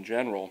industry in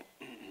general.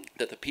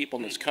 that the people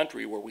in this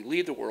country, where we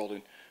lead the world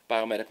in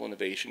biomedical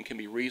innovation, can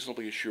be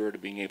reasonably assured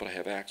of being able to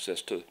have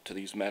access to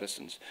these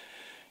medicines.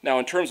 Now,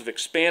 in terms of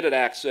expanded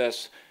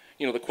access,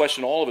 you know, the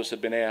question all of us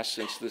have been asked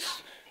since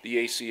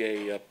the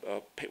ACA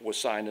was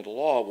signed into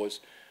law was,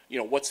 you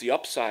know, what's the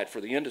upside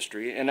for the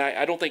industry? And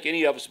I don't think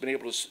any of us have been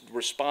able to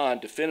respond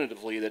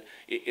definitively that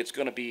it's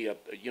going to be,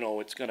 you know,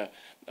 it's going to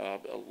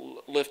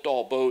lift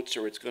all boats,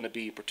 or it's going to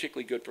be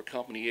particularly good for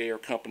company A or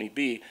company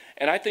B.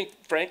 And I think,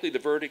 frankly, the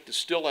verdict is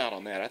still out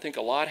on that. I think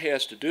a lot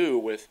has to do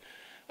with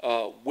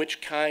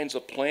which kinds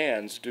of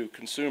plans do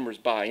consumers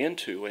buy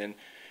into, and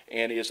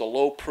is a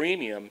low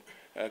premium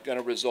going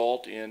to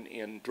result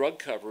in drug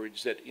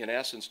coverage that, in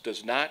essence,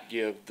 does not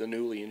give the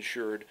newly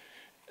insured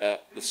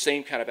the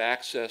same kind of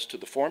access to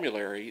the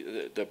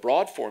formulary, the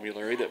broad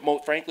formulary that,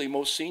 frankly,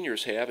 most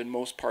seniors have in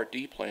most Part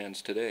D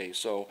plans today.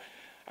 So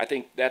I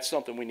think that's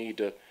something we need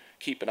to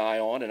keep an eye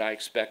on, and I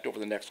expect over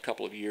the next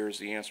couple of years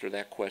the answer to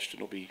that question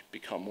will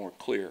become more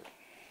clear.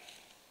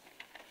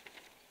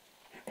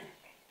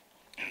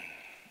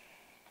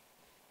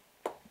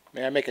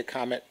 May I make a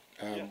comment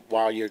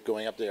while you're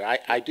going up there?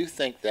 I do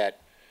think that,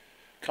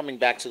 coming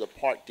back to the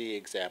Part D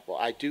example,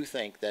 I do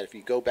think that if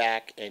you go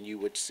back and you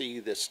would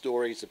see the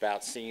stories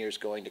about seniors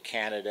going to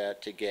Canada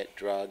to get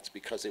drugs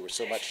because they were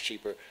so much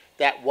cheaper,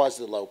 that was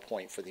the low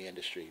point for the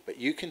industry. But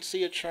you can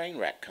see a train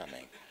wreck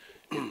coming.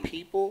 If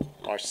people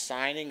are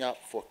signing up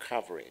for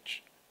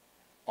coverage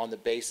on the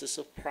basis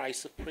of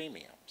price of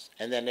premiums,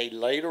 and then they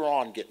later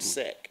on get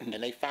sick,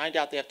 and they find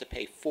out they have to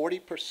pay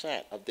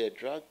 40% of their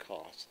drug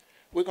costs,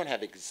 we're going to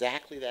have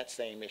exactly that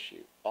same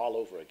issue all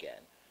over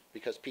again.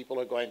 Because people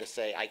are going to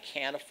say, I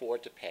can't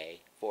afford to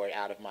pay for it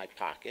out of my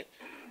pocket.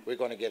 We're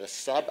going to get a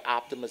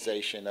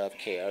sub-optimization of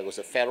care. There was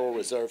a Federal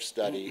Reserve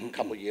study a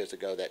couple years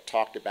ago that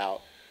talked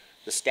about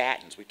the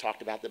statins. We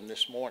talked about them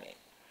this morning.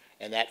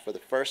 And that for the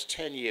first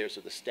 10 years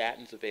of the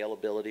statins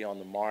availability on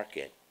the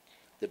market,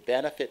 the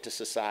benefit to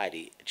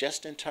society,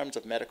 just in terms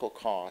of medical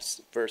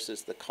costs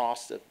versus the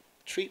cost of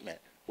treatment,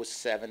 was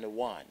 7 to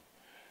 1.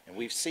 And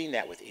we've seen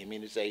that with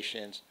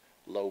immunizations,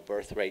 low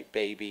birth rate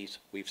babies.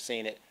 We've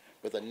seen it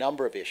with a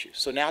number of issues.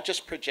 So now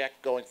just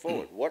project going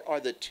forward. What are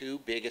the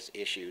two biggest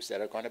issues that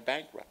are going to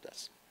bankrupt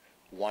us?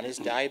 One is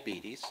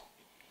diabetes,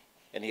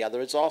 and the other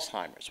is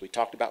Alzheimer's. We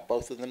talked about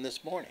both of them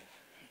this morning.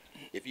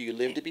 If you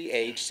live to be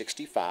age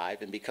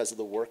 65, and because of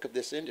the work of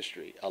this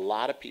industry, a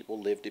lot of people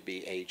live to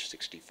be age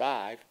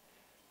 65,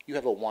 you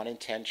have a 1 in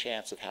 10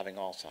 chance of having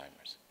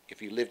Alzheimer's.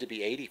 If you live to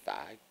be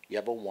 85, you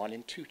have a 1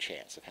 in 2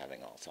 chance of having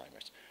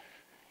Alzheimer's.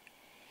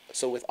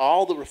 So with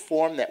all the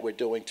reform that we're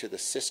doing to the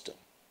system,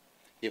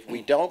 if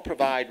we don't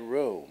provide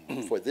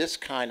room for this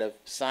kind of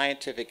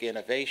scientific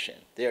innovation,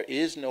 there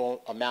is no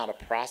amount of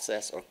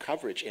process or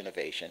coverage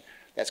innovation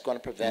that's going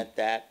to prevent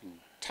that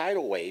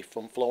tidal wave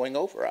from flowing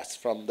over us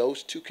from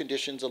those two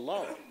conditions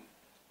alone,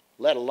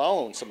 let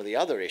alone some of the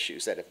other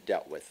issues that have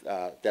dealt with,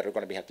 that are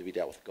going to have to be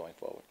dealt with going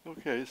forward.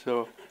 Okay,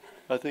 so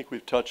I think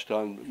we've touched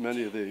on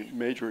many of the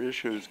major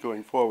issues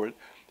going forward,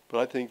 but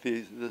I think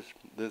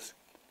this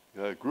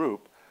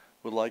group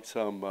would like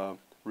some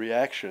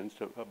reactions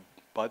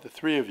by the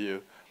three of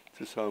you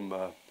to some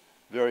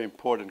very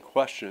important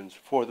questions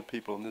for the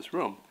people in this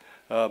room.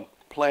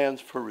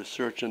 Plans for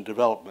research and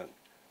development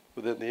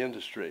within the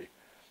industry.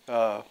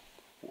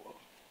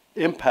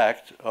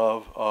 Impact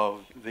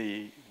of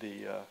the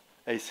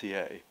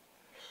ACA.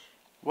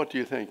 What do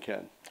you think,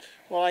 Ken?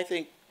 Well, I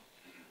think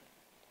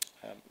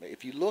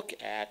if you look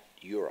at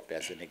Europe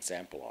as an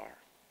exemplar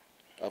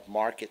of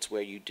markets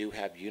where you do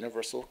have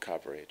universal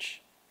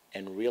coverage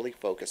and really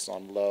focus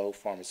on low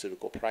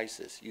pharmaceutical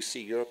prices, you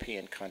see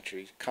European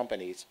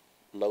companies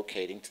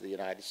locating to the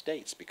United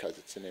States because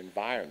it's an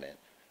environment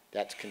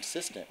that's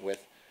consistent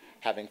with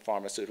having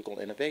pharmaceutical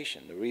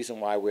innovation. The reason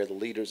why we're the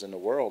leaders in the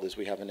world is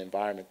we have an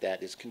environment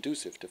that is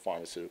conducive to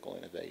pharmaceutical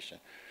innovation.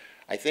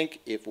 I think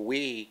if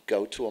we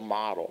go to a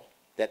model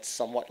that's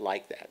somewhat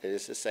like that, that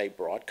is to say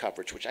broad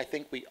coverage, which I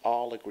think we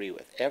all agree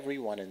with,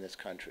 everyone in this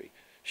country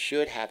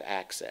should have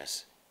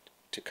access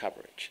to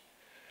coverage.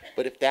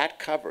 But if that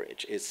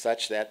coverage is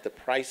such that the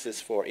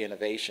prices for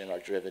innovation are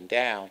driven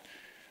down,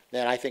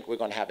 then I think we're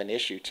going to have an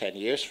issue 10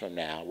 years from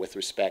now with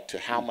respect to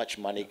how much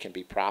money can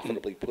be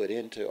profitably put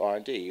into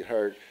R&D. You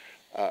heard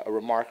a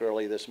remark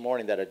earlier this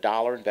morning that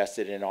 $1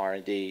 invested in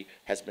R&D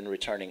has been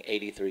returning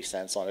 83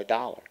 cents on a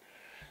dollar.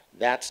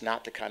 That's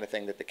not the kind of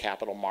thing that the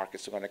capital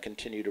markets are going to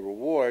continue to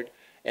reward.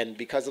 And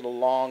because of the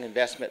long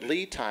investment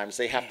lead times,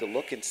 they have to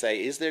look and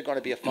say, is there going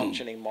to be a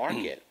functioning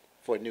market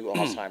for a new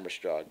Alzheimer's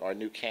drug or a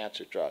new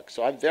cancer drug?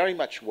 So I'm very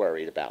much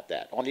worried about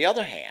that. On the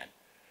other hand,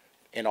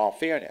 in all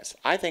fairness,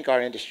 I think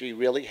our industry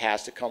really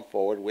has to come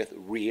forward with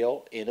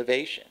real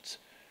innovations,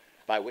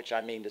 by which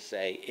I mean to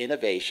say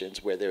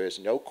innovations where there is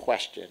no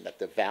question that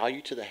the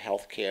value to the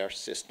healthcare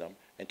system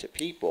and to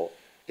people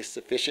is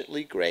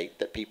sufficiently great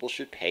that people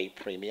should pay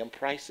premium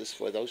prices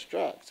for those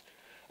drugs.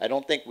 I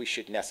don't think we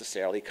should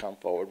necessarily come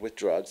forward with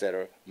drugs that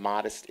are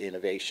modest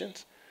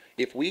innovations.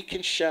 If we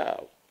can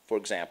show, for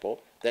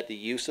example, that the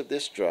use of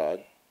this drug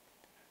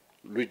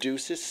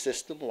reduces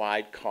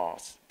system-wide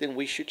costs, then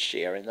we should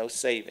share in those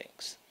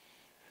savings.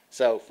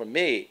 So for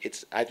me,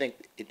 I think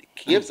it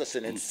gives us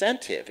an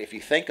incentive, if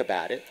you think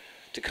about it,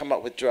 to come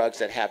up with drugs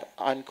that have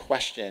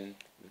unquestioned,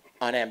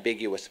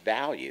 unambiguous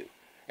value.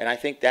 And I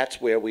think that's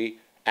where we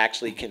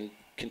actually can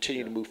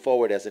continue to move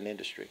forward as an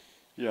industry.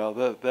 Yeah,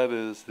 that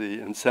is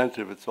the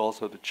incentive. It's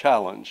also the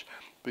challenge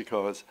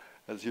because,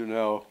 as you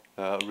know,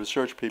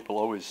 research people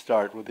always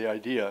start with the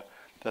idea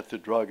that the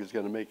drug is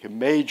going to make a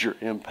major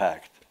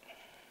impact.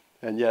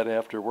 And yet,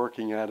 after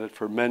working at it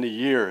for many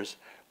years,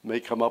 may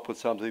come up with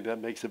something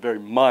that makes a very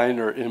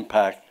minor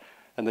impact,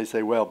 and they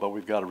say, well, but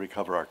we've got to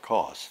recover our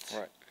costs.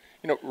 Right.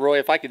 You know, Roy,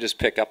 if I could just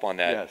pick up on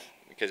that, Yes.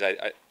 because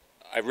I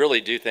really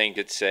do think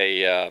it's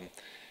an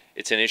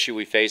issue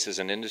we face as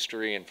an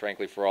industry and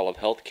frankly for all of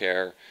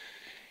healthcare.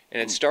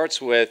 And it starts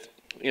with,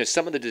 you know,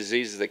 some of the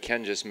diseases that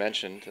Ken just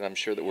mentioned, and I'm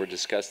sure that were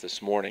discussed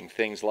this morning,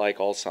 things like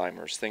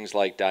Alzheimer's, things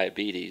like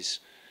diabetes.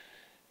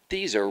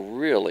 These are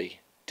really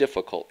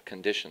difficult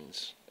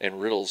conditions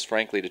and riddles,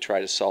 frankly, to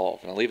try to solve.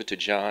 And I'll leave it to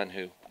John,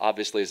 who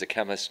obviously is a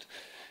chemist,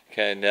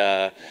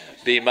 can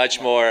be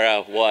much more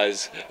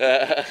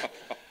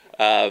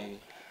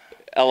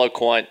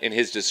eloquent in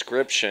his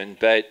description.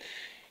 But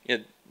you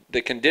know,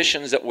 the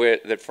conditions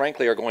that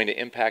frankly are going to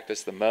impact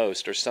us the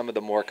most are some of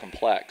the more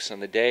complex.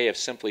 And the day of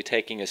simply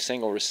taking a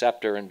single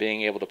receptor and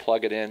being able to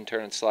plug it in,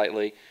 turn it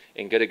slightly,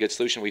 and get a good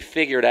solution, we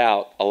figured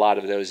out a lot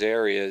of those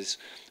areas,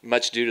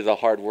 much due to the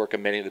hard work of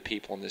many of the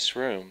people in this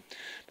room.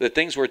 The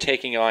things we're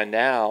taking on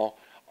now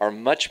are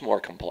much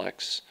more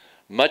complex,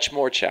 much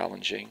more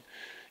challenging,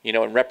 you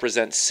know, and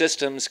represent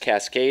systems,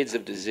 cascades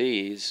of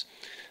disease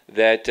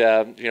that,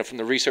 you know, from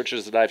the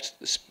researchers that I've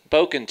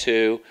spoken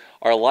to,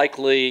 are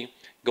likely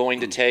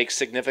going to take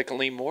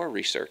significantly more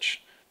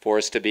research for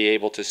us to be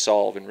able to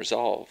solve and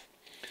resolve.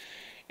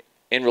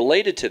 And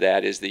related to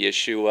that is the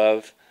issue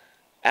of,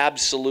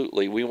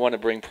 absolutely, we want to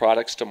bring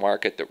products to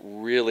market that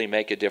really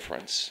make a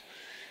difference.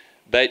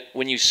 But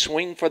when you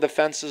swing for the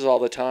fences all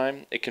the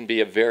time, it can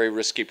be a very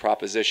risky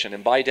proposition.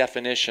 And by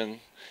definition,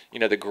 you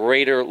know, the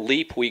greater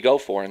leap we go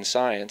for in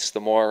science, the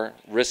more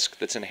risk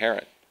that's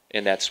inherent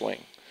in that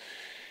swing.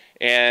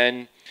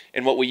 And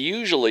what we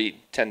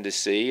usually tend to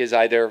see is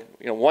either,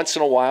 you know, once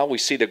in a while we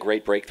see the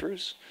great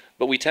breakthroughs,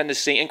 but we tend to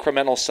see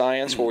incremental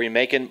science where we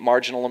make a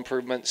marginal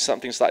improvement,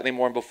 something slightly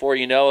more, and before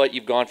you know it,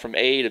 you've gone from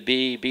A to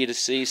B, B to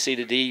C, C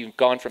to D, you've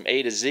gone from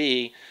A to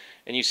Z,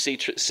 and you see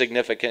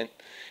significant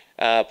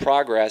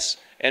progress.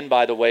 And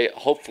by the way,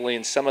 hopefully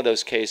in some of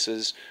those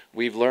cases,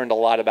 we've learned a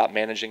lot about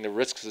managing the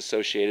risks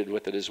associated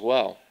with it as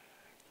well.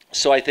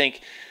 So I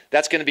think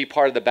that's going to be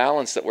part of the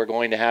balance that we're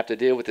going to have to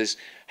deal with is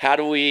how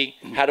do we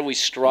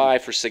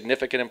strive for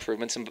significant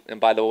improvements? And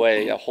by the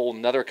way, a whole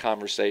nother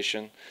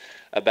conversation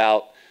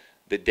about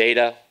the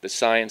data, the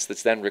science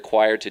that's then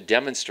required to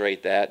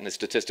demonstrate that in a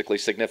statistically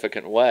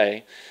significant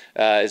way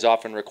is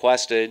often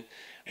requested.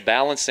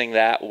 Balancing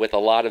that with a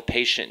lot of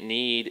patient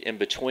need in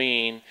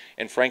between,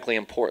 and frankly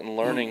important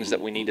learnings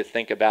that we need to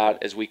think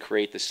about as we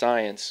create the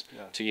science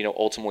to, you know,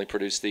 ultimately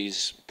produce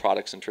these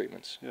products and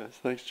treatments. Yes,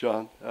 thanks,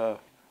 John.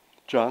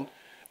 John?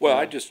 Well,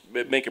 I just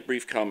make a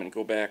brief comment and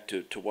go back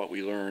to what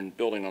we learned,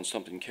 building on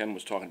something Ken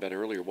was talking about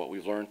earlier, what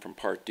we've learned from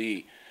Part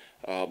D.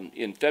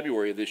 In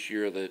February of this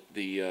year,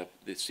 the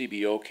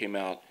CBO came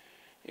out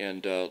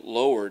and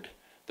lowered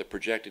the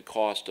projected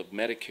cost of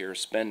Medicare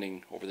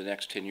spending over the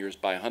next 10 years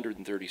by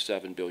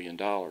 $137 billion.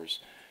 Now,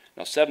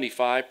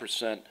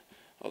 75%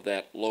 of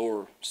that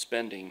lower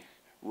spending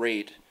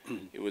rate,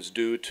 it was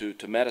due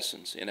to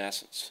medicines, in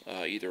essence,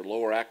 either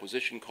lower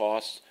acquisition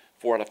costs.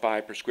 4 out of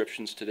 5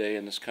 prescriptions today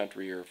in this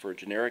country are for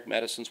generic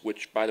medicines,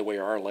 which, by the way,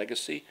 are our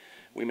legacy.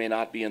 We may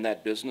not be in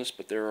that business,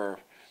 but the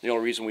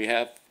only reason we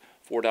have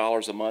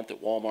 $4 a month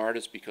at Walmart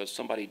is because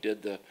somebody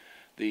did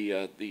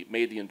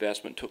made the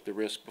investment, took the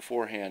risk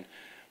beforehand.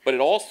 But it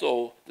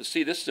also, this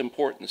is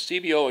important, the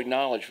CBO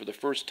acknowledged for the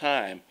first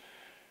time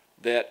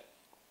that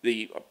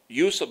the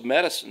use of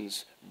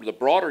medicines, the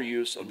broader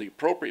use of the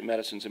appropriate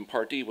medicines in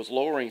Part D was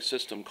lowering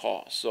system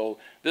costs. So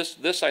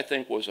this I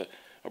think was a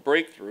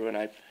breakthrough, and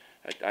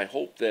I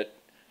hope that,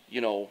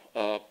 you know,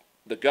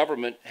 the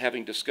government,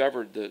 having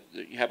discovered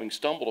having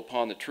stumbled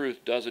upon the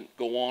truth, doesn't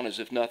go on as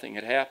if nothing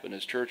had happened,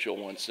 as Churchill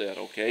once said,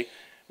 okay?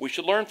 We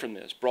should learn from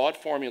this. Broad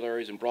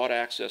formularies and broad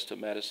access to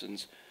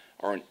medicines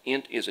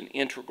is an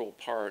integral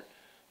part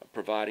of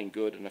providing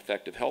good and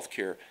effective health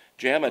care.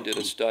 JAMA did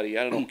a study,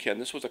 I don't know, Ken,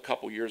 this was a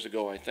couple years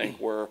ago, I think,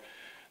 where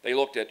they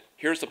looked at,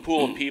 here's the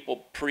pool of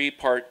people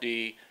pre-Part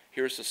D,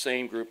 here's the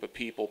same group of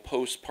people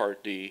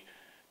post-Part D,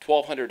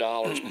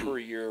 $1,200 per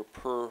year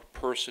per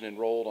person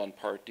enrolled on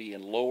Part D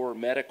and lower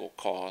medical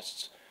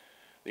costs,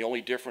 the only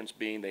difference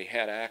being they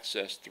had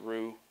access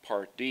through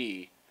Part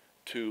D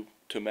to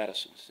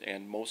medicines.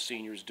 And most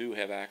seniors do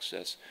have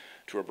access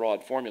to a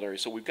broad formulary.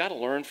 So we've got to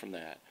learn from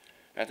that.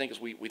 I think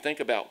as we think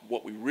about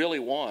what we really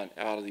want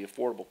out of the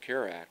Affordable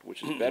Care Act,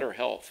 which is better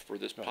health for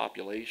this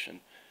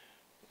population,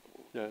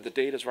 the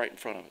data's right in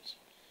front of us.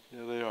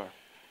 Yeah, they are.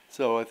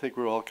 So I think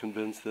we're all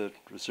convinced that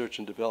research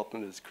and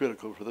development is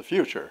critical for the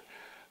future.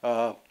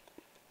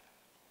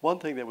 one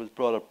thing that was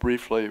brought up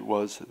briefly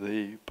was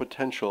the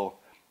potential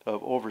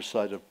of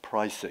oversight of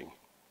pricing.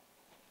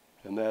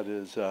 And that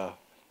is, there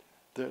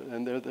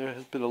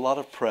has been a lot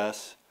of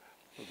press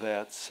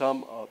that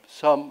some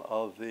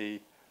of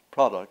the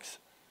products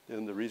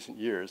in the recent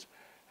years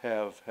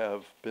have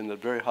been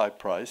at very high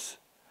price,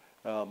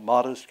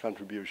 modest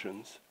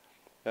contributions,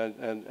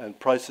 and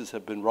prices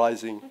have been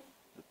rising.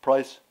 The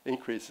price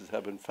increases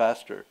have been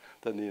faster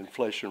than the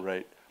inflation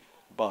rate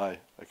by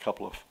a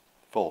couple of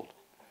fold.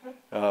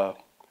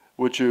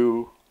 Would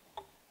you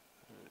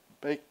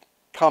make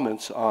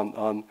comments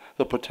on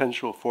the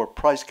potential for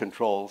price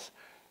controls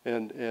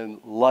in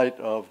light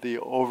of the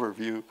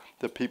overview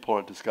that people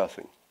are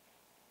discussing?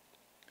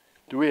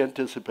 Do we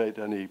anticipate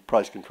any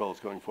price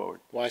controls going forward?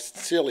 Well, I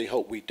sincerely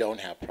hope we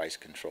don't have price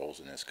controls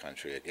in this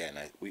country. Again,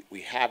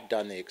 we have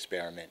done the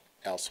experiment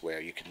elsewhere.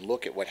 You can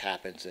look at what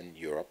happens in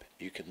Europe.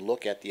 You can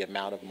look at the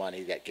amount of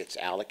money that gets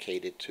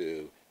allocated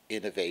to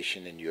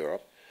innovation in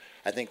Europe.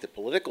 I think the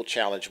political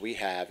challenge we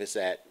have is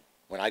that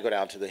when I go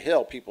down to the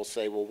Hill, people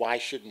say, well, why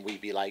shouldn't we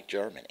be like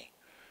Germany?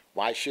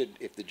 Why should,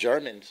 if the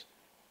Germans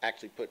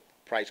actually put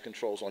price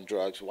controls on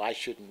drugs, why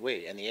shouldn't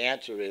we? And the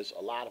answer is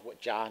a lot of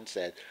what John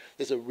said.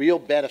 There's a real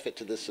benefit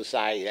to this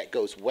society that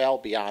goes well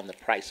beyond the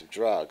price of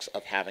drugs,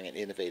 of having an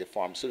innovative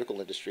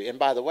pharmaceutical industry. And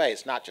by the way,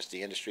 it's not just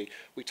the industry.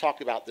 We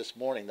talked about this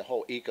morning the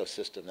whole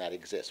ecosystem that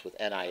exists with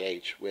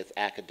NIH, with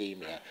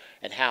academia,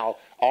 and how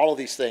all of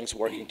these things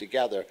working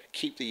together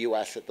keep the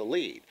U.S. at the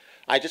lead.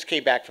 I just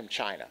came back from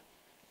China.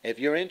 If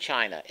you're in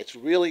China, it's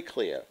really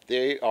clear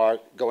they are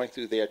going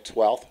through their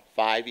 12th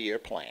five-year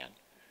plan.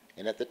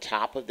 And at the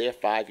top of their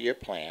five-year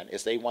plan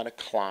is they want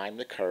to climb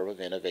the curve of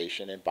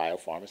innovation in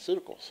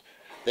biopharmaceuticals.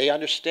 They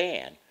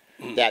understand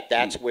that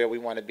that's where we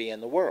want to be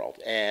in the world.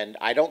 And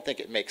I don't think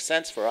it makes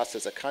sense for us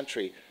as a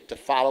country to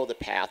follow the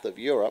path of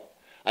Europe.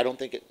 I don't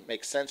think it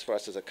makes sense for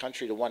us as a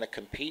country to want to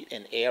compete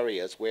in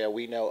areas where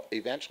we know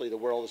eventually the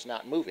world is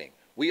not moving.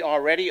 We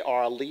already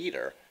are a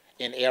leader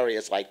in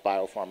areas like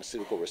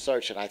biopharmaceutical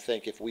research, and I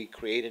think if we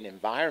create an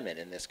environment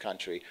in this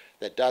country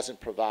that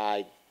doesn't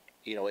provide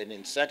an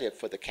incentive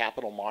for the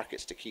capital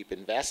markets to keep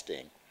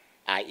investing,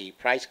 i.e.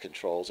 price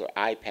controls or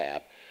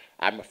IPAB,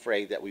 I'm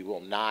afraid that we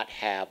will not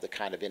have the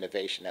kind of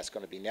innovation that's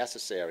going to be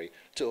necessary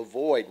to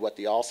avoid what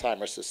the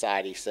Alzheimer's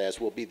Society says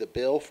will be the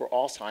bill for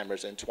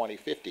Alzheimer's in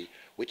 2050,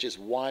 which is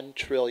 $1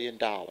 trillion.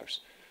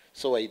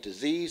 So a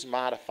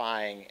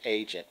disease-modifying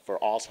agent for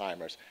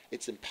Alzheimer's,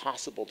 it's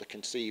impossible to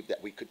conceive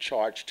that we could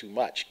charge too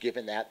much,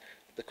 given that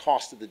the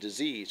cost of the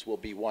disease will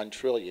be $1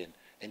 trillion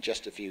in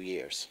just a few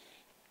years.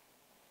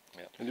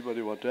 Yeah.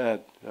 Anybody want to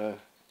add?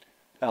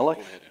 Alec?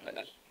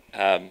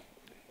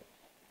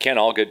 Ken,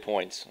 all good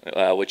points,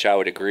 which I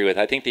would agree with.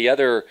 I think the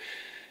other,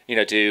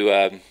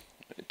 to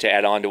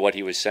add on to what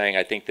he was saying,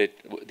 I think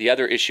that the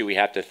other issue we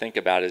have to think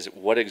about is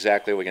what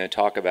exactly are we going to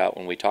talk about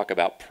when we talk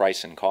about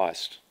price and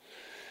cost,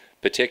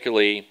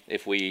 particularly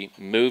if we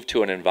move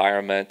to an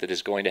environment that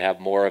is going to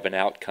have more of an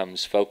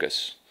outcomes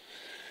focus.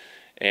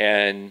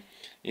 And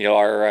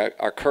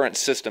our current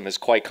system is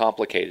quite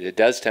complicated. It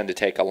does tend to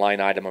take a line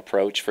item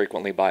approach,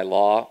 frequently by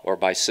law or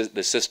by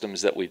the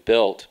systems that we've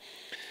built.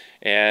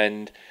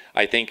 And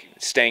I think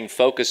staying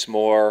focused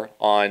more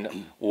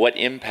on what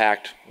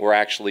impact we're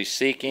actually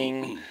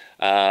seeking,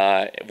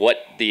 what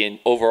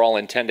the overall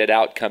intended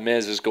outcome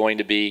is going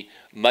to be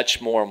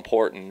much more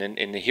important.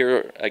 And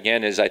here,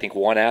 again, is I think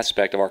one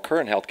aspect of our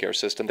current healthcare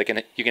system that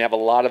you can have a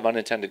lot of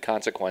unintended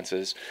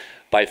consequences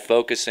by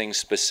focusing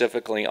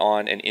specifically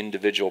on an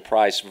individual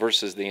price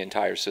versus the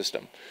entire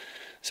system.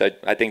 So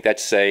I think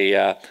that's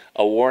a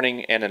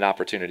warning and an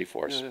opportunity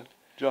for us. Yeah.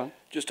 John?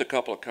 Just a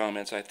couple of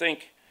comments. I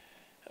think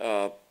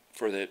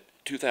for the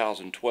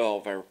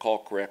 2012, if I recall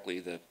correctly,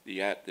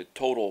 the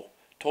total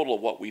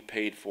of what we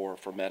paid for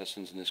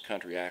medicines in this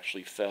country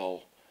actually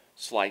fell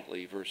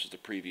slightly versus the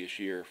previous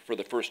year for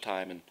the first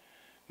time in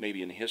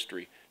maybe in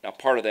history. Now,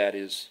 part of that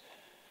is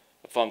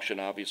a function,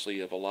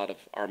 obviously, of a lot of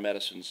our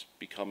medicines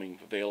becoming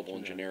available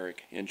in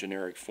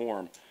generic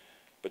form,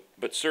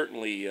 but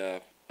certainly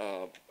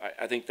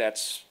I think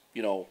that's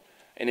an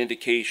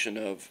indication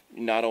of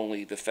not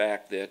only the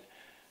fact that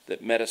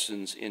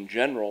medicines in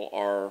general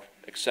are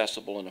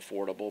accessible and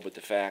affordable, but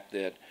the fact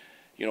that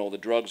the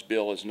drugs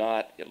bill is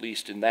not, at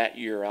least in that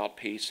year,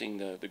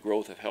 outpacing the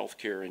growth of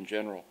healthcare in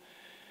general.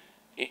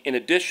 In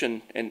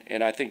addition,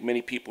 and I think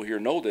many people here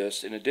know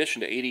this, in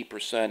addition to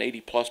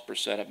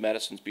 80+% of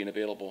medicines being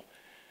available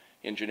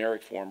in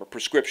generic form, or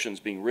prescriptions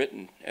being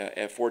written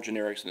for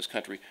generics in this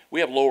country, we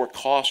have lower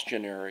cost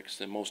generics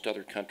than most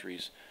other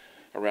countries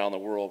around the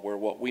world, where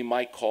what we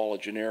might call a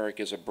generic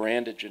is a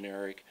branded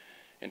generic,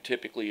 and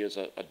typically is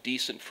a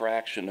decent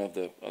fraction of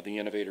the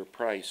innovator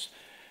price.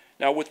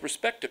 Now, with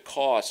respect to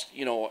cost,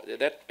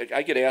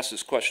 I get asked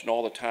this question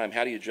all the time: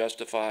 how do you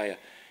justify a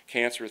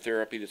cancer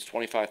therapy that's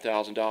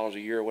 $25,000 a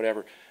year or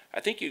whatever?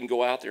 I think you can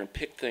go out there and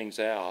pick things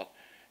out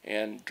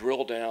and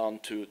drill down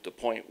to the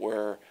point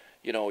where,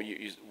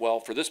 well,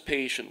 for this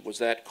patient, was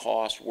that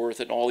cost worth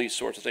it, and all these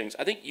sorts of things.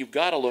 I think you've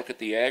got to look at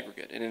the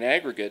aggregate. And in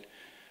aggregate,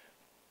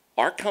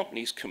 our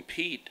companies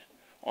compete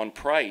on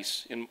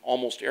price in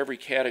almost every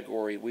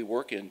category we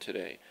work in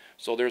today.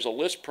 So there's a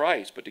list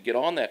price, but to get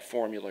on that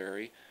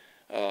formulary,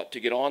 to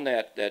get on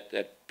that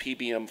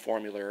PBM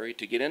formulary,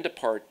 to get into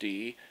Part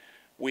D,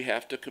 we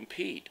have to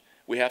compete.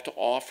 We have to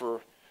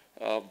offer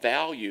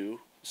value,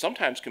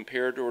 sometimes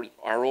compared to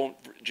our own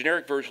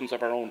generic versions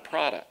of our own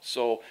product.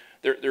 So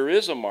there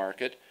is a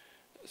market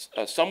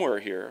somewhere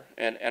here,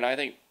 and I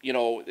think, you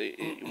know,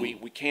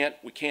 we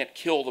can't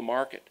kill the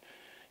market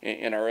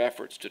in our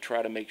efforts to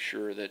try to make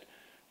sure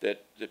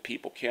that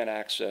people can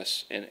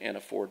access and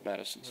afford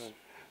medicines. Right.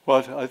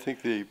 Well, I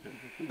think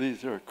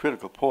these are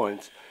critical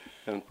points,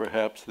 and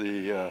perhaps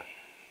the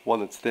one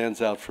that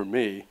stands out for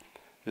me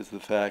is the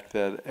fact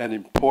that an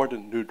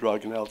important new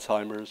drug in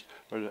Alzheimer's,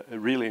 or a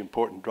really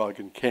important drug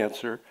in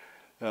cancer,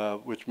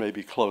 which may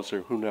be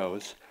closer, who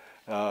knows,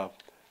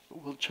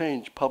 will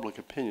change public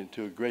opinion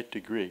to a great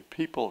degree.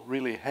 People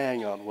really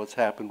hang on what's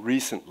happened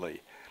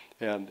recently,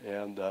 and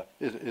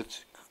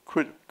it's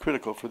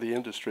critical for the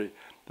industry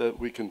that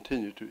we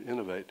continue to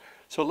innovate.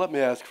 So let me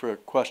ask for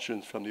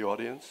questions from the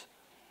audience.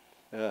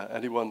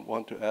 Anyone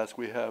want to ask?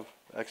 We have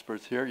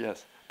experts here.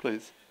 Yes,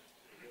 please.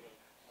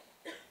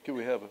 Can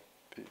we have a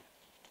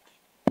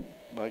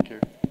mic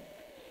here?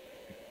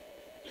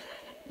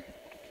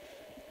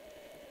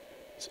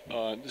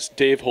 This is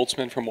Dave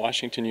Holtzman from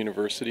Washington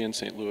University in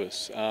St.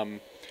 Louis.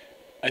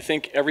 I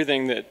think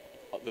everything that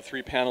the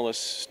three panelists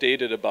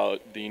stated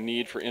about the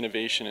need for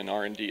innovation and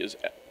R&D is,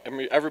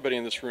 everybody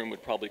in this room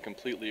would probably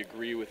completely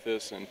agree with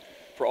this, and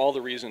for all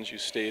the reasons you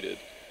stated.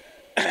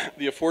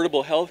 The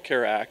Affordable Health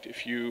Care Act,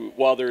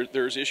 while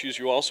there's issues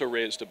you also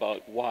raised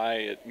about why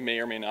it may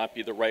or may not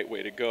be the right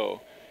way to go,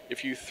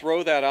 if you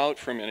throw that out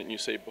for a minute and you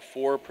say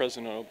before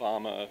President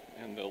Obama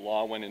and the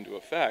law went into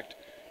effect,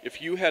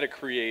 if you had to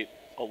create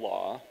a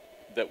law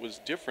that was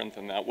different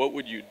than that, what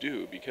would you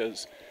do?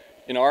 Because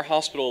in our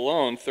hospital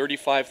alone,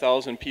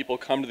 35,000 people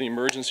come to the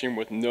emergency room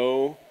with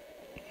no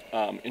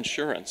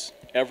insurance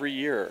every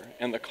year,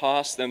 and the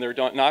cost, then they're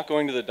not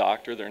going to the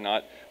doctor, they're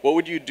not. What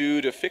would you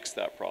do to fix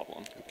that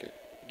problem? Okay.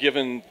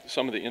 Given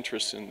some of the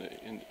interests in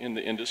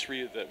the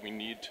industry that we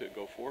need to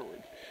go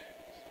forward.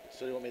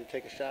 So you want me to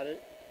take a shot at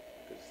it?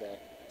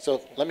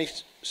 So let me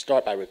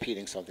start by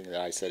repeating something that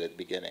I said at the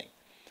beginning.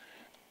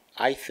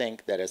 I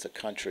think that as a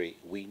country,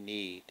 we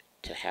need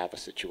to have a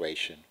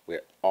situation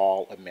where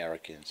all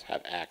Americans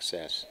have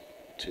access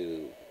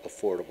to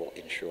affordable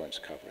insurance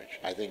coverage.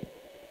 I think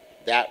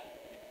that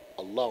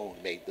alone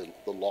made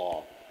the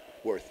law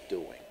worth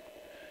doing.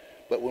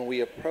 But when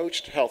we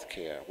approached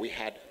healthcare, we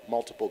had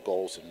multiple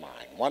goals in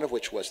mind, one of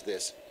which was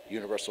this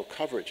universal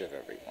coverage of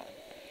everyone.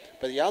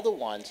 But the other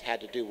ones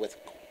had to do with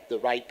the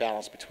right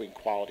balance between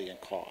quality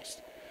and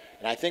cost.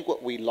 And I think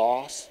what we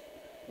lost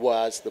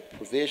was the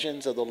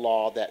provisions of the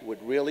law that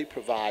would really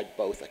provide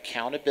both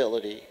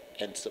accountability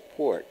and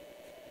support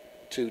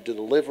to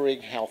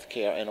delivering health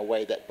care in a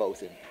way that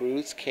both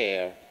improves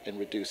care and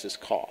reduces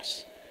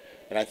costs.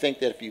 And I think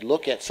that if you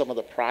look at some of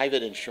the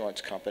private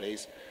insurance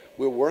companies,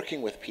 we're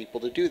working with people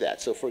to do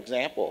that. So for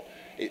example,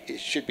 it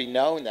should be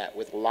known that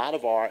with a lot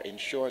of our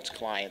insurance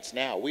clients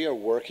now, we are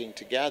working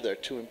together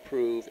to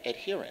improve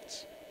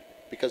adherence,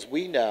 because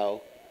we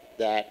know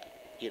that,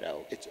 you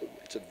know,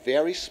 it's a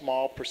very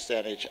small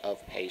percentage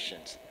of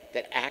patients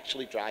that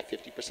actually drive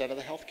 50% of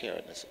the health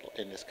care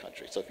in this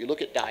country. So if you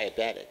look at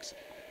diabetics,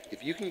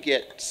 if you can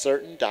get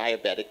certain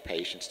diabetic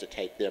patients to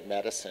take their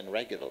medicine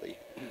regularly,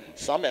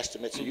 some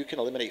estimates are you can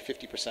eliminate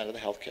 50% of the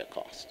healthcare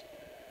cost.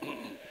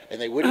 And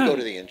they wouldn't go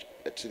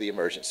to the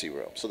emergency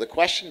room. So the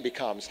question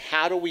becomes,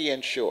 how do we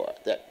ensure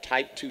that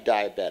type 2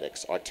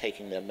 diabetics are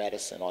taking their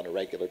medicine on a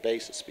regular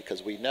basis?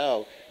 Because we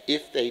know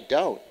if they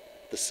don't,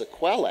 the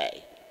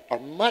sequelae are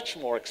much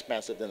more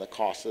expensive than the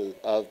cost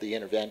of the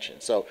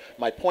intervention. So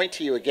my point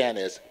to you again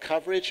is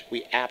coverage,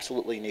 we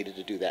absolutely needed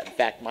to do that. In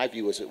fact, my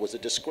view is it was a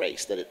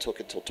disgrace that it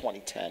took until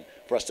 2010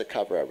 for us to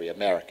cover every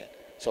American.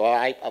 So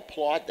I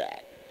applaud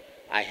that.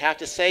 I have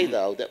to say,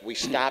 though, that we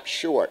stopped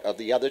short of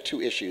the other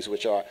two issues,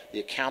 which are the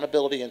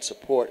accountability and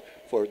support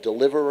for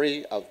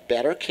delivery of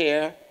better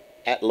care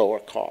at lower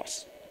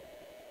costs.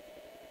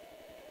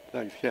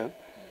 Thanks, Ken.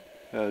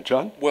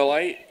 John? Well,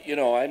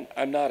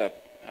 I'm not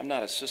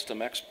a system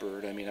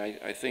expert. I mean,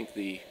 I think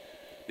the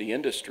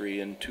industry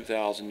in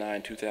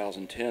 2009,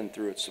 2010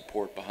 threw its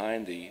support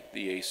behind the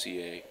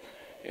ACA,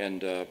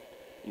 and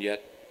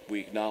yet we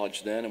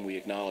acknowledged then and we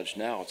acknowledge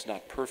now it's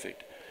not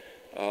perfect.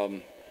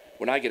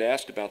 When I get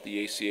asked about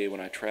the ACA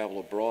when I travel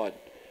abroad,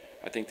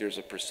 I think there's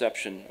a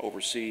perception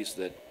overseas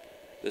that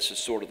this is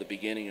sort of the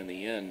beginning and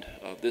the end.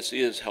 This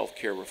is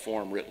healthcare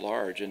reform writ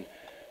large, and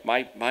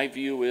my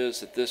view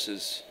is that this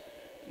is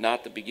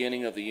not the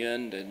beginning of the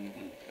end,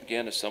 and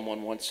again, as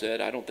someone once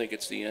said, I don't think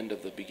it's the end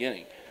of the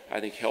beginning. I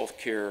think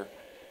healthcare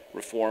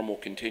reform will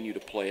continue to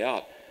play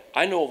out.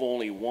 I know of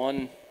only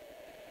one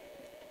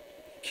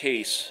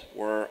case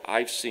where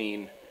I've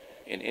seen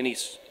in any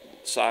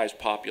size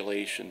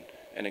population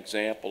an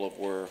example of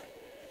where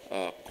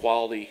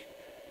quality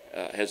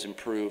has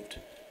improved,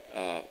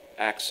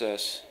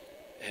 access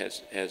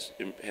has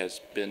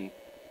been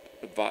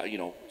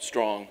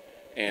strong,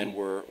 and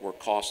where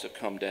costs have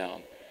come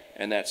down,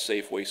 and that's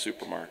Safeway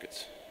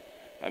supermarkets.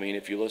 I mean,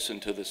 if you listen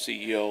to the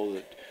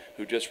CEO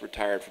who just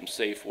retired from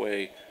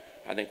Safeway,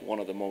 I think one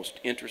of the most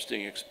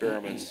interesting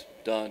experiments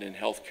done in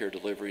healthcare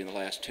delivery in the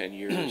last 10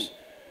 years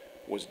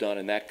was done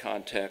in that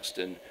context.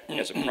 And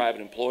as a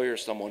private employer,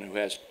 someone who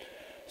has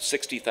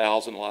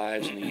 60,000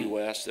 lives in the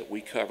U.S. that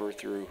we cover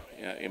through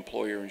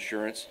employer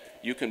insurance,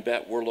 you can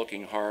bet we're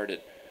looking hard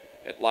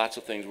at lots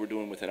of things we're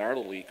doing within our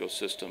little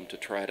ecosystem to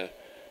try to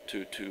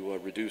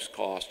reduce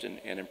cost and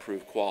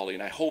improve quality.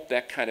 And I hope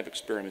that kind of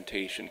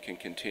experimentation can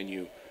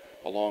continue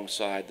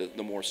alongside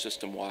the more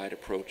system-wide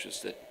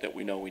approaches that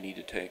we know we need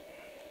to take.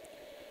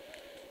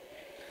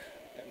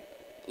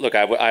 Look,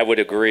 I would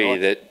agree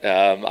that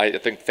I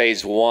think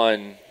phase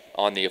one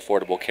on the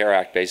Affordable Care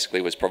Act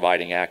basically was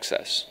providing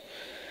access.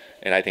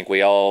 And I think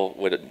we all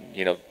would,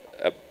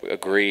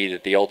 agree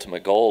that the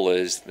ultimate goal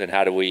is then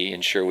how do we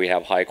ensure we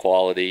have high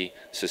quality,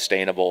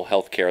 sustainable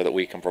health care that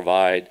we can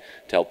provide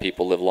to help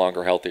people live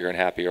longer, healthier, and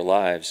happier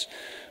lives.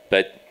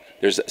 But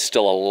there's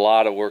still a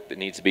lot of work that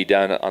needs to be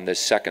done on this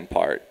second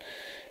part.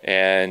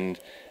 And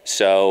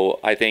so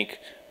I think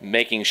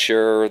making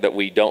sure that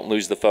we don't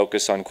lose the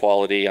focus on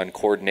quality, on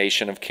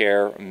coordination of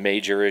care, a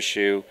major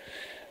issue.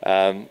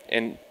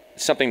 And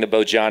something that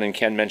both John and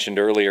Ken mentioned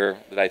earlier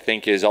that I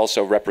think is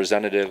also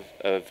representative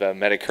of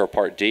Medicare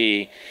Part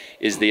D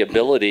is the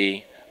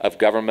ability of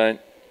government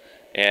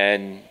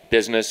and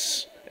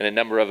business and a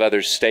number of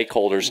other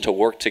stakeholders to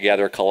work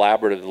together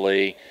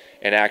collaboratively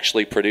and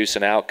actually produce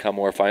an outcome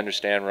where, if I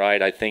understand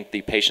right, I think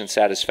the patient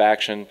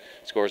satisfaction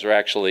scores are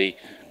actually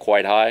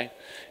quite high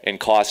and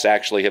costs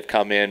actually have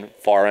come in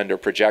far under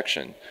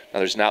projection. Now,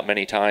 there's not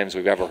many times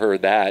we've ever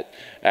heard that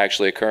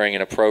actually occurring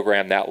in a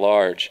program that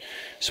large.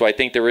 So I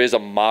think there is a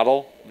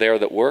model there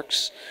that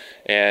works,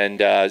 and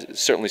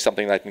certainly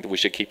something that I think that we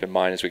should keep in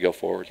mind as we go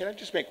forward. Can I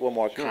just make one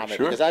more comment?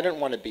 Sure. Because I don't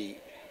want to be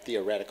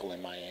theoretical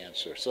in my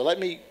answer. So let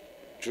me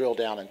drill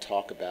down and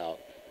talk about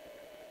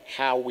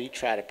how we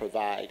try to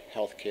provide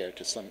health care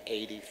to some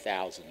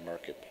 80,000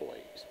 Merck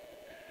employees.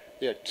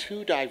 There are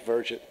two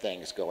divergent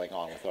things going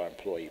on with our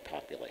employee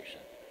population.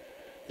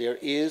 There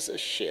is a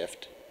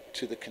shift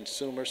to the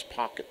consumer's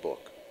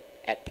pocketbook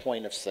at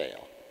point of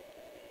sale,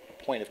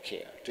 point of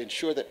care, to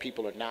ensure that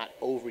people are not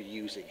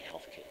overusing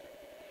health care.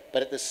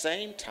 But at the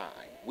same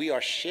time, we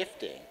are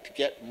shifting to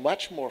get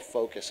much more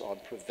focus on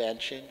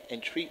prevention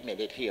and treatment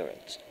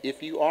adherence.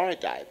 If you are a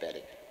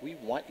diabetic, we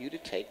want you to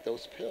take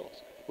those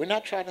pills. We're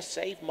not trying to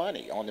save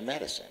money on the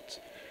medicines.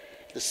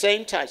 At the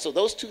same time, so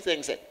those two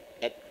things at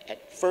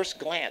first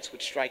glance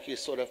would strike you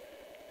as sort of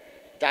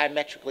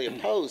diametrically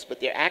opposed, but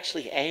they're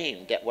actually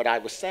aimed at what I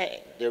was saying.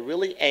 They're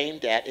really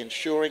aimed at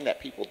ensuring that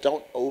people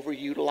don't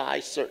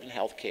overutilize certain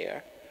health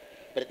care,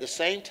 but at the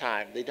same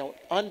time, they don't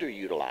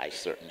underutilize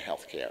certain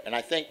health care. And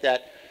I think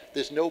that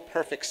there's no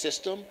perfect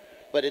system,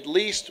 but at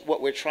least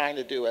what we're trying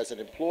to do as an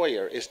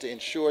employer is to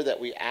ensure that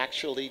we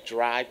actually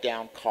drive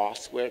down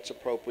costs where it's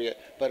appropriate,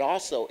 but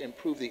also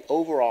improve the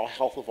overall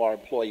health of our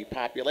employee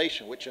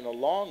population, which in the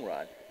long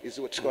run is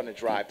what's going to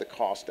drive the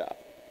cost up.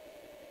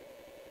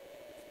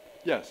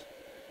 Yes.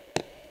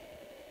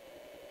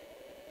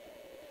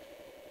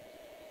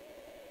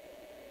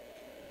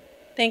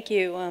 Thank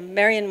you.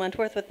 Marion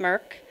Wentworth with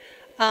Merck.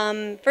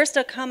 First,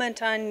 a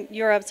comment on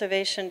your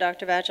observation,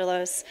 Dr.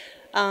 Vagelos.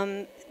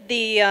 If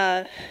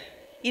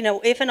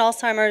an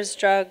Alzheimer's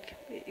drug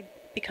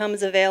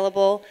becomes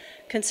available,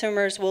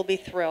 consumers will be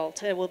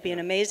thrilled. It will be an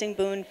amazing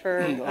boon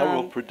for... I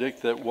will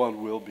predict that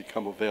one will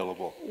become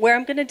available. Where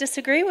I'm going to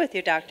disagree with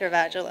you, Dr.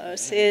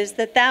 Vagelos, is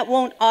that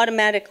won't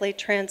automatically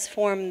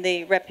transform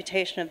the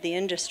reputation of the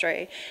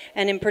industry.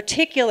 And in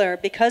particular,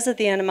 because of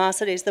the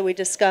animosities that we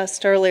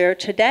discussed earlier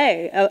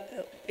today,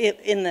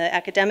 in the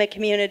academic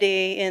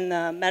community, in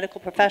the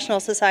medical professional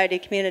society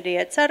community,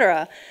 et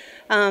cetera,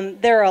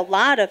 there are a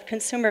lot of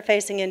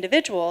consumer-facing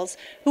individuals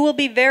who will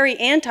be very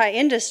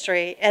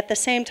anti-industry at the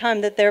same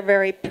time that they're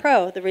very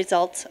pro the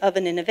results of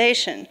an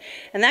innovation.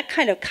 And that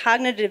kind of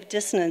cognitive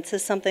dissonance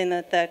is something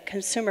that the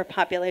consumer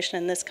population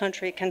in this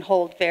country can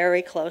hold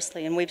very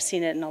closely, and we've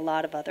seen it in a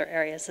lot of other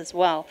areas as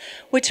well.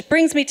 Which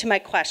brings me to my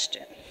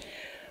question.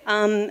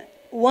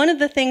 One of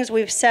the things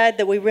we've said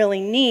that we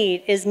really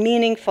need is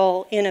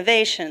meaningful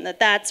innovation,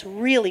 that's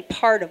really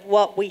part of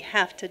what we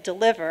have to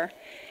deliver.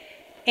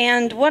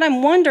 And what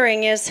I'm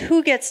wondering is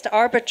who gets to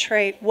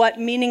arbitrate what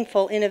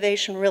meaningful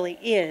innovation really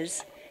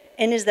is,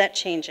 and is that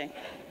changing?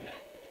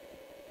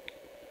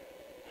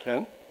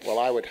 Ken? Well,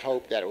 I would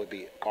hope that it would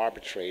be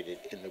arbitrated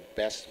in the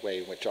best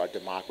way in which our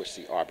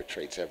democracy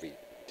arbitrates every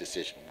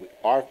decision.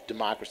 Our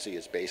democracy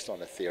is based on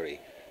the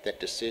theory that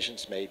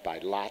decisions made by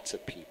lots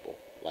of people,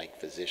 like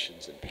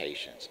physicians and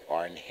patients,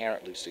 are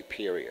inherently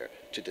superior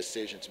to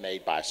decisions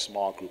made by a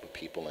small group of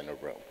people in a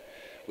room.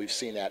 We've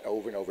seen that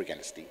over and over again.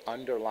 It's the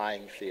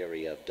underlying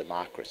theory of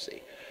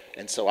democracy.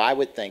 And so I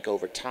would think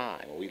over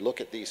time, when we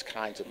look at these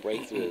kinds of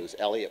breakthroughs,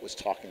 Elliot was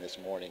talking this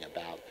morning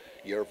about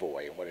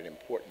Yervoy and what an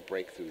important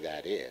breakthrough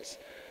that is.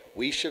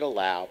 We should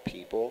allow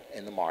people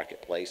in the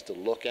marketplace to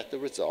look at the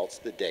results,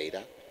 the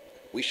data,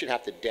 We should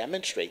have to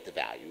demonstrate the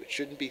value. It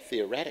shouldn't be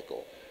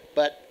theoretical.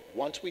 But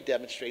once we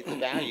demonstrate the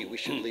value, we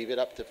should leave it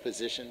up to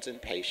physicians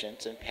and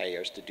patients and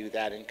payers to do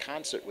that in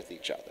concert with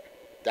each other.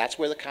 That's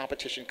where the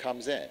competition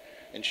comes in.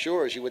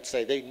 Insurers, you would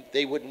say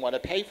they wouldn't want to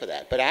pay for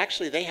that, but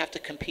actually they have to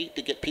compete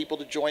to get people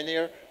to join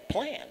their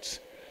plans.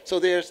 So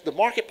the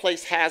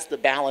marketplace has the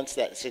balance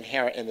that's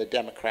inherent in the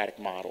democratic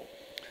model.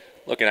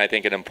 Look, and I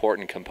think an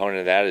important component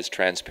of that is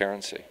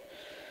transparency,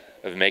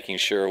 of making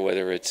sure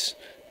whether it's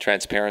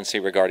transparency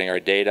regarding our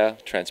data,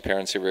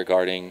 transparency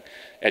regarding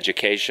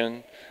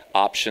education,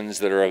 options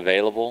that are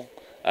available.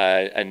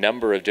 A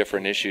number of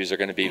different issues are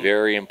going to be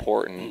very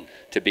important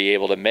to be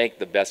able to make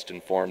the best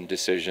informed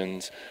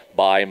decisions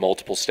by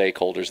multiple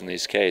stakeholders in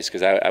these cases.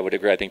 Because I would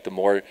agree, I think the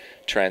more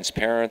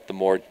transparent, the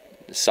more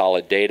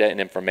solid data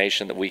and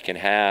information that we can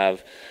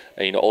have,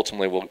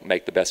 ultimately will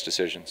make the best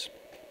decisions.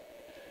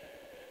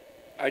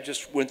 I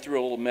just went through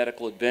a little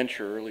medical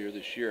adventure earlier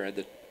this year. I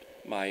had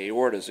my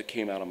aortas that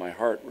came out of my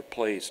heart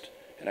replaced,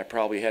 and I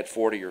probably had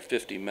 40 or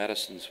 50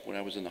 medicines when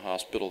I was in the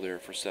hospital there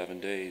for 7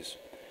 days.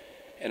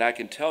 And I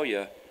can tell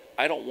you,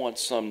 I don't want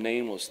some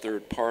nameless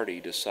third party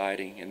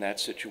deciding in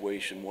that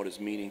situation what is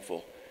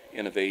meaningful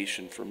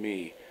innovation for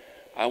me.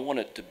 I want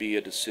it to be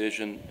a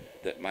decision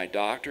that my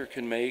doctor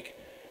can make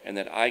and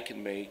that I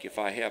can make if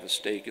I have a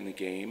stake in the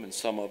game, and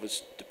some of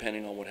us,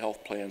 depending on what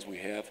health plans we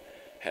have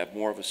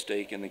more of a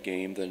stake in the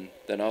game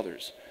than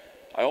others.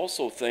 I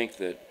also think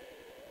that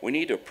we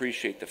need to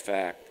appreciate the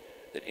fact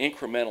that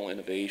incremental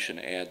innovation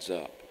adds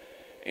up.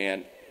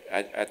 And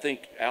I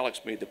think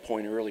Alex made the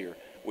point earlier,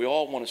 we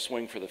all want to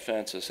swing for the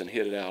fences and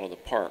hit it out of the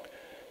park.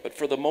 But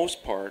for the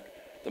most part,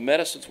 the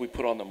medicines we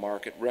put on the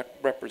market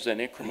represent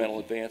incremental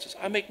advances.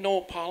 I make no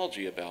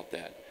apology about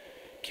that.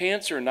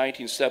 Cancer in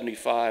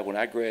 1975, when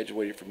I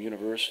graduated from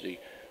university,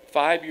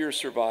 5-year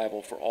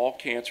survival for all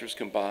cancers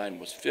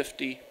combined was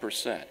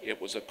 50%. It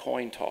was a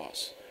coin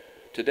toss.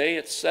 Today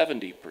it's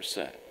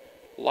 70%.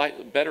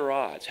 Better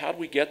odds. How do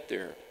we get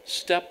there?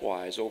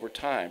 Stepwise over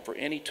time. For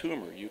any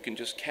tumor, you can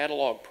just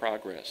catalog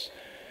progress.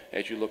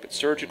 As you look at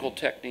surgical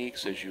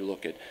techniques, as you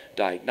look at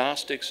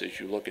diagnostics, as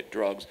you look at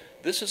drugs,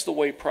 this is the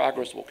way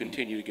progress will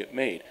continue to get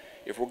made.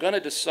 If we're going to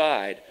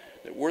decide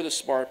that we're the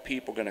smart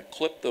people going to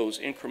clip those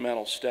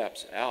incremental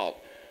steps out,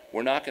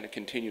 we're not going to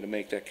continue to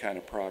make that kind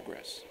of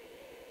progress.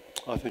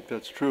 I think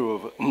that's true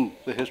of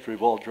the history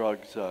of all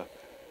drugs, and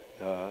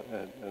I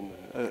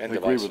agree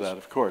devices. with that,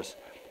 of course.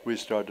 We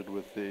started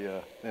with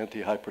the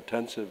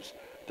antihypertensives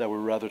that were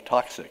rather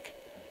toxic,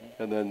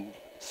 and then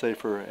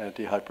safer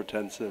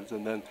antihypertensives,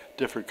 and then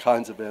different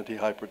kinds of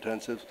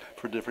antihypertensives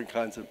for different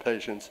kinds of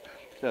patients.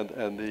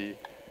 And the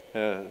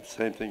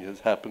same thing has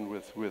happened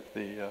with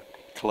the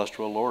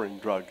cholesterol-lowering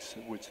drugs,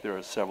 which there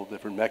are several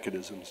different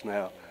mechanisms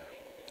now.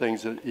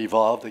 Things that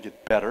evolve, they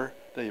get better,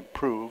 they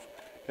improve,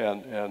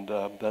 and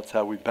that's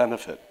how we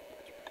benefit.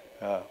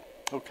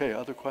 Okay,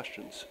 other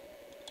questions?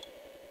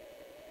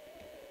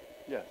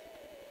 Yes.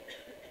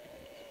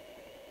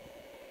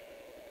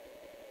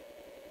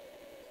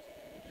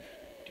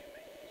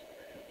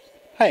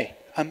 Hi.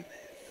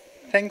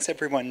 Thanks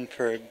everyone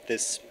for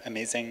this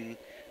amazing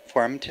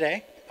forum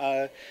today.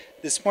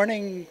 This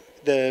morning,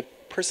 the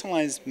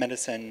personalized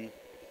medicine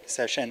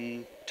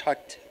session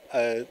talked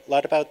a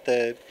lot about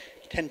the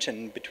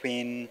tension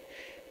between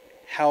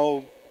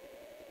how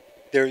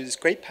there's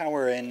great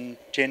power in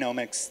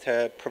genomics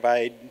to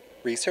provide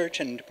research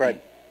and to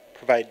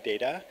provide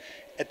data.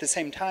 At the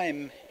same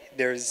time,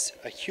 there's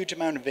a huge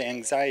amount of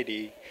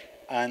anxiety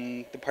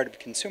on the part of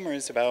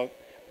consumers about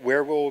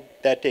where will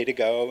that data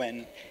go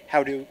and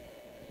how to,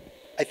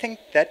 I think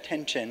that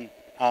tension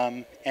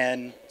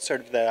and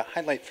sort of the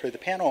highlight for the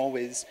panel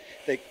is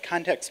that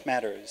context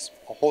matters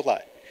a whole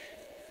lot.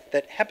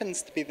 That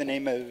happens to be the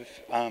name of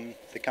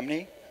the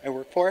company I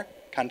work for.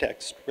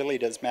 Context really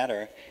does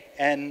matter.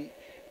 And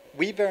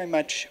we very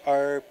much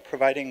are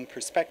providing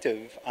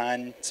perspective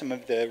on some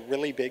of the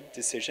really big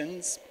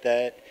decisions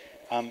that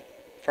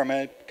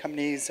pharma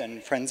companies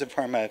and friends of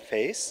pharma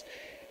face.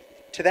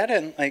 To that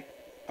end,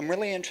 I'm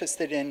really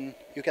interested in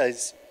you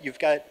guys. You've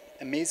got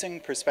amazing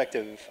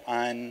perspective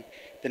on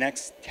the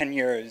next 10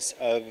 years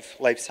of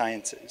life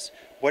sciences.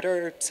 What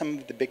are some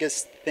of the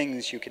biggest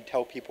things you could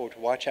tell people to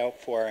watch out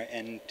for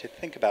and to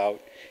think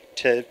about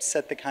to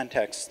set the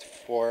context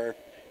for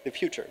the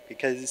future?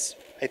 Because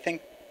I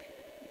think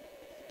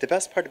the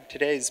best part of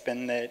today has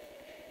been that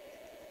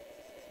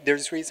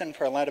there's reason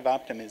for a lot of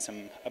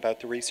optimism about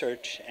the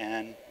research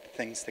and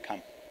things to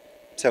come.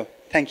 So,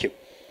 thank you.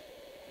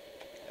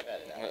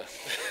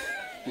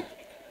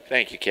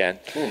 Thank you, Ken.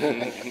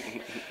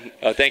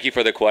 Thank you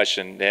for the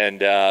question.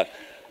 And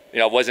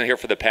I wasn't here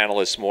for the panel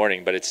this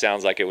morning, but it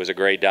sounds like it was a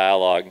great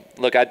dialogue.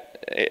 Look,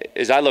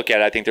 as I look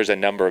at it, I think there's a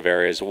number of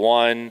areas.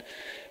 One,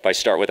 if I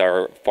start with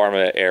our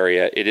pharma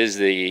area, it is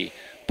the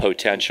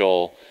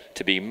potential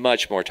to be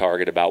much more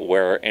targeted about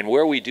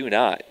where we do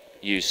not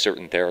use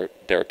certain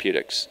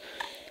therapeutics.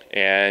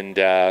 And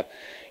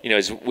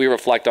as we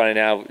reflect on it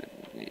now,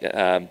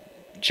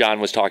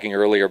 John was talking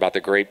earlier about the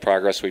great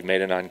progress we've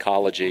made in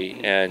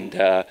oncology, and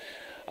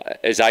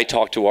as I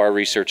talk to our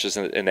researchers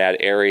in that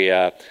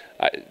area,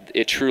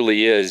 it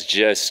truly is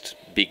just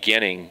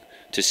beginning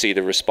to see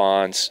the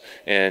response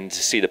and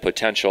to see the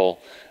potential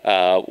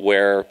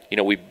where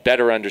we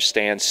better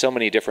understand so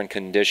many different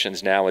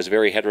conditions now as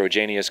very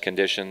heterogeneous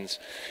conditions,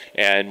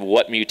 and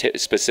what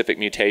specific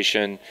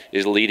mutation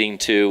is leading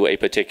to a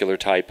particular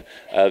type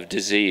of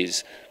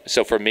disease.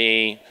 So for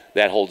me,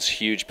 that holds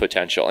huge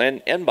potential.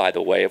 And by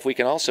the way, if we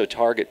can also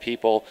target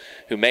people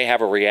who may have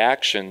a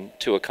reaction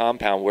to a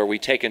compound where we've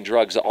taken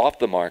drugs off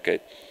the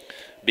market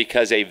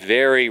because a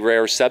very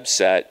rare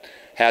subset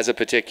has a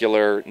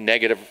particular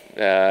negative,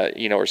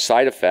 or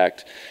side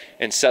effect,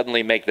 and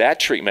suddenly make that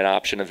treatment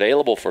option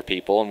available for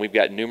people, and we've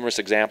got numerous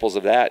examples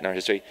of that in our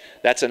history,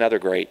 that's another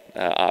great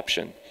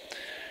option.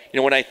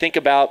 When I think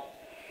about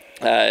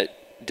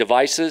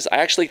devices, I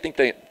actually think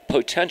the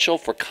potential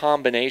for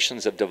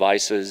combinations of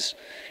devices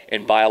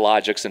in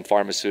biologics and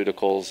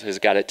pharmaceuticals has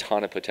got a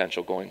ton of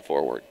potential going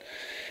forward.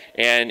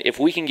 And if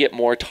we can get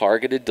more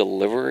targeted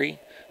delivery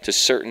to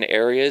certain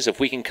areas, if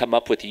we can come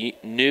up with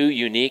new,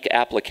 unique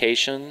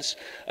applications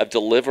of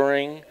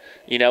delivering,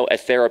 a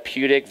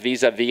therapeutic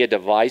vis-a-vis a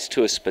device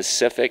to a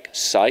specific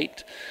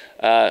site,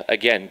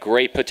 again,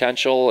 great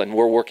potential, and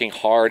we're working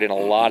hard in a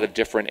lot of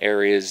different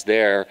areas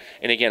there.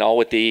 And again, all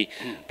with the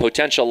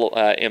potential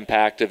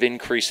impact of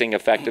increasing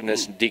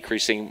effectiveness,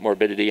 decreasing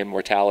morbidity and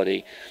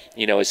mortality,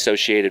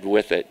 associated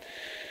with it.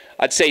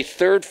 I'd say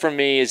third for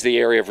me is the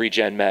area of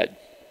regen med.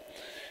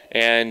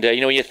 And,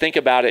 when you think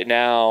about it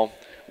now,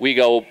 we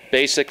go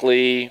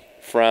basically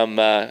from,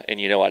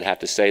 and I'd have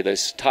to say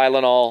this,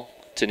 Tylenol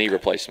to knee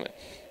replacement.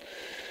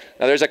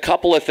 Now, there's a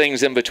couple of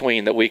things in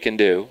between that we can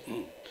do,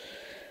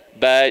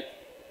 but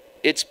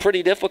it's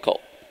pretty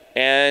difficult.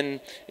 And,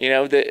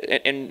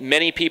 and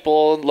many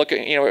people look at,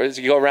 as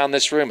you go around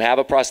this room, have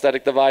a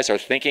prosthetic device, are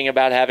thinking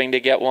about having to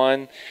get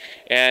one.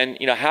 And,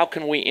 how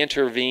can we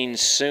intervene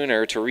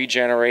sooner to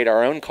regenerate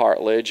our own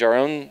cartilage, our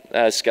own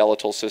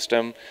skeletal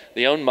system,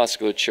 the own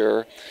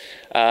musculature?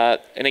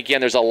 And again,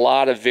 there's a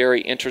lot of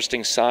very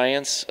interesting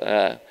science.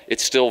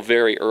 It's still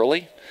very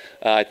early.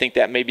 I think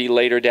that may be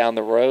later down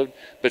the road.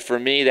 But for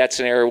me, that's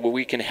an area where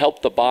we can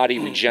help the body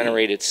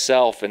regenerate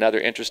itself in other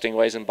interesting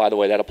ways. And by the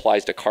way, that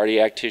applies to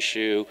cardiac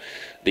tissue,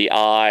 the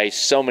eye,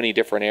 so many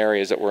different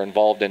areas that we're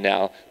involved in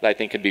now that I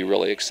think could be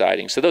really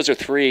exciting. So those are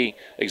three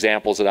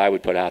examples that I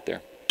would put out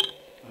there.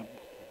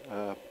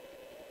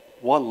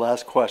 One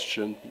last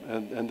question,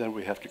 and then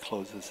we have to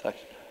close this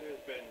section.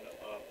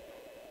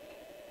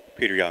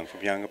 Peter Young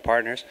from Young &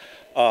 Partners.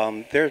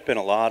 There's been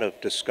a lot of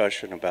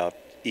discussion about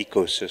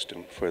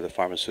ecosystem for the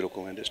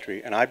pharmaceutical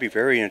industry, and I'd be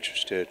very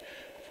interested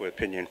for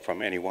opinion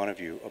from any one of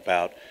you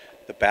about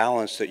the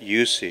balance that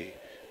you see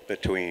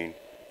between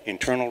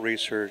internal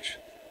research,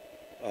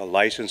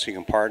 licensing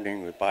and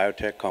partnering with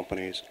biotech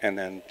companies, and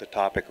then the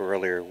topic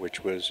earlier,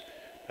 which was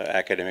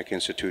academic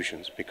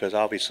institutions, because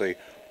obviously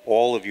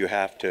all of you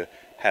have to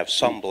have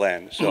some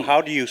blend. So how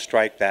do you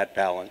strike that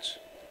balance?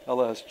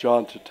 I'll ask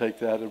John to take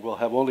that, and we'll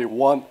have only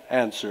one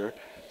answer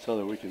so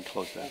that we can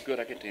close that. Good,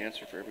 I get to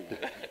answer for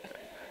everybody.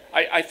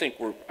 I think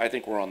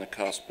we're on the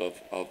cusp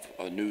of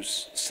a new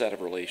set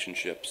of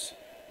relationships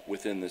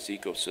within this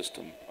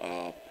ecosystem.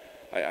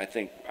 I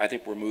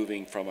think we're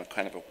moving from a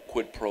kind of a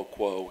quid pro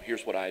quo.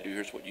 Here's what I do.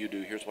 Here's what you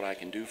do. Here's what I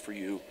can do for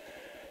you,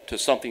 to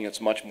something that's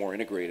much more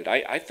integrated.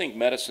 I think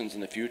medicines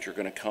in the future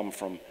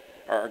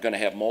are going to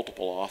have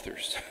multiple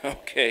authors.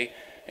 Okay,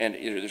 and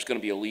there's going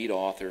to be a lead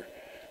author.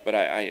 But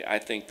I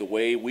think the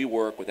way we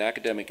work with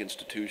academic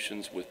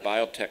institutions, with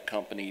biotech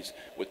companies,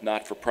 with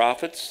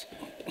not-for-profits,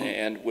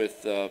 and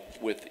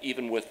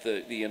even with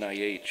the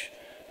NIH,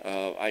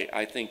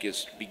 I think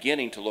is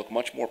beginning to look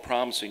much more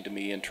promising to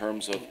me in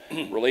terms of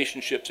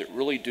relationships that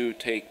really do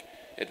take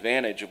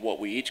advantage of what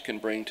we each can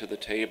bring to the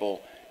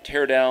table,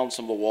 tear down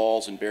some of the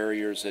walls and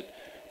barriers that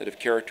have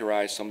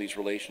characterized some of these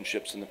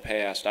relationships in the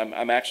past.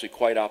 I'm actually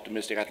quite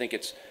optimistic. I think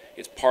it's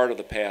part of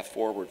the path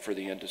forward for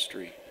the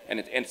industry, and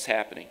it's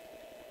happening.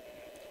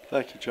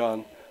 Thank you,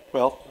 John.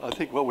 Well, I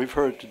think what we've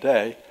heard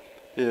today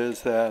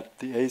is that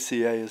the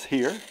ACA is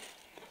here.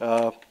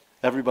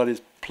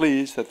 Everybody's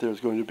pleased that there's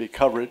going to be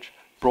coverage,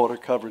 broader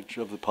coverage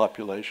of the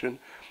population.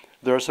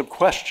 There are some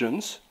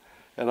questions,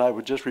 and I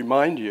would just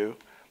remind you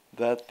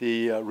that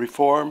the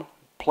reform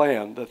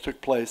plan that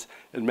took place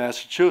in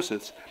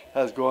Massachusetts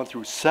has gone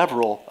through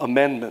several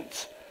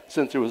amendments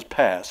since it was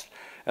passed,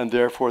 and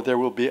therefore there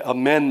will be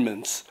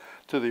amendments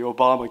to the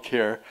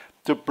Obamacare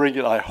to bring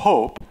it, I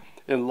hope,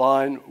 in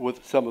line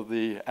with some of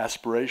the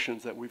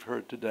aspirations that we've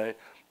heard today,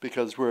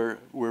 because we're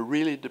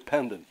really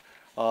dependent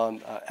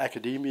on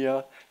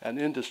academia and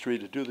industry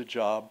to do the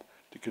job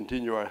to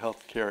continue our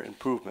health care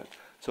improvement.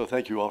 So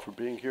thank you all for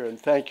being here, and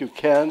thank you,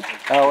 Ken,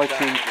 Alex,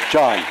 and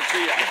John.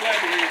 I'm glad to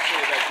hear you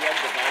say that drug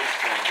device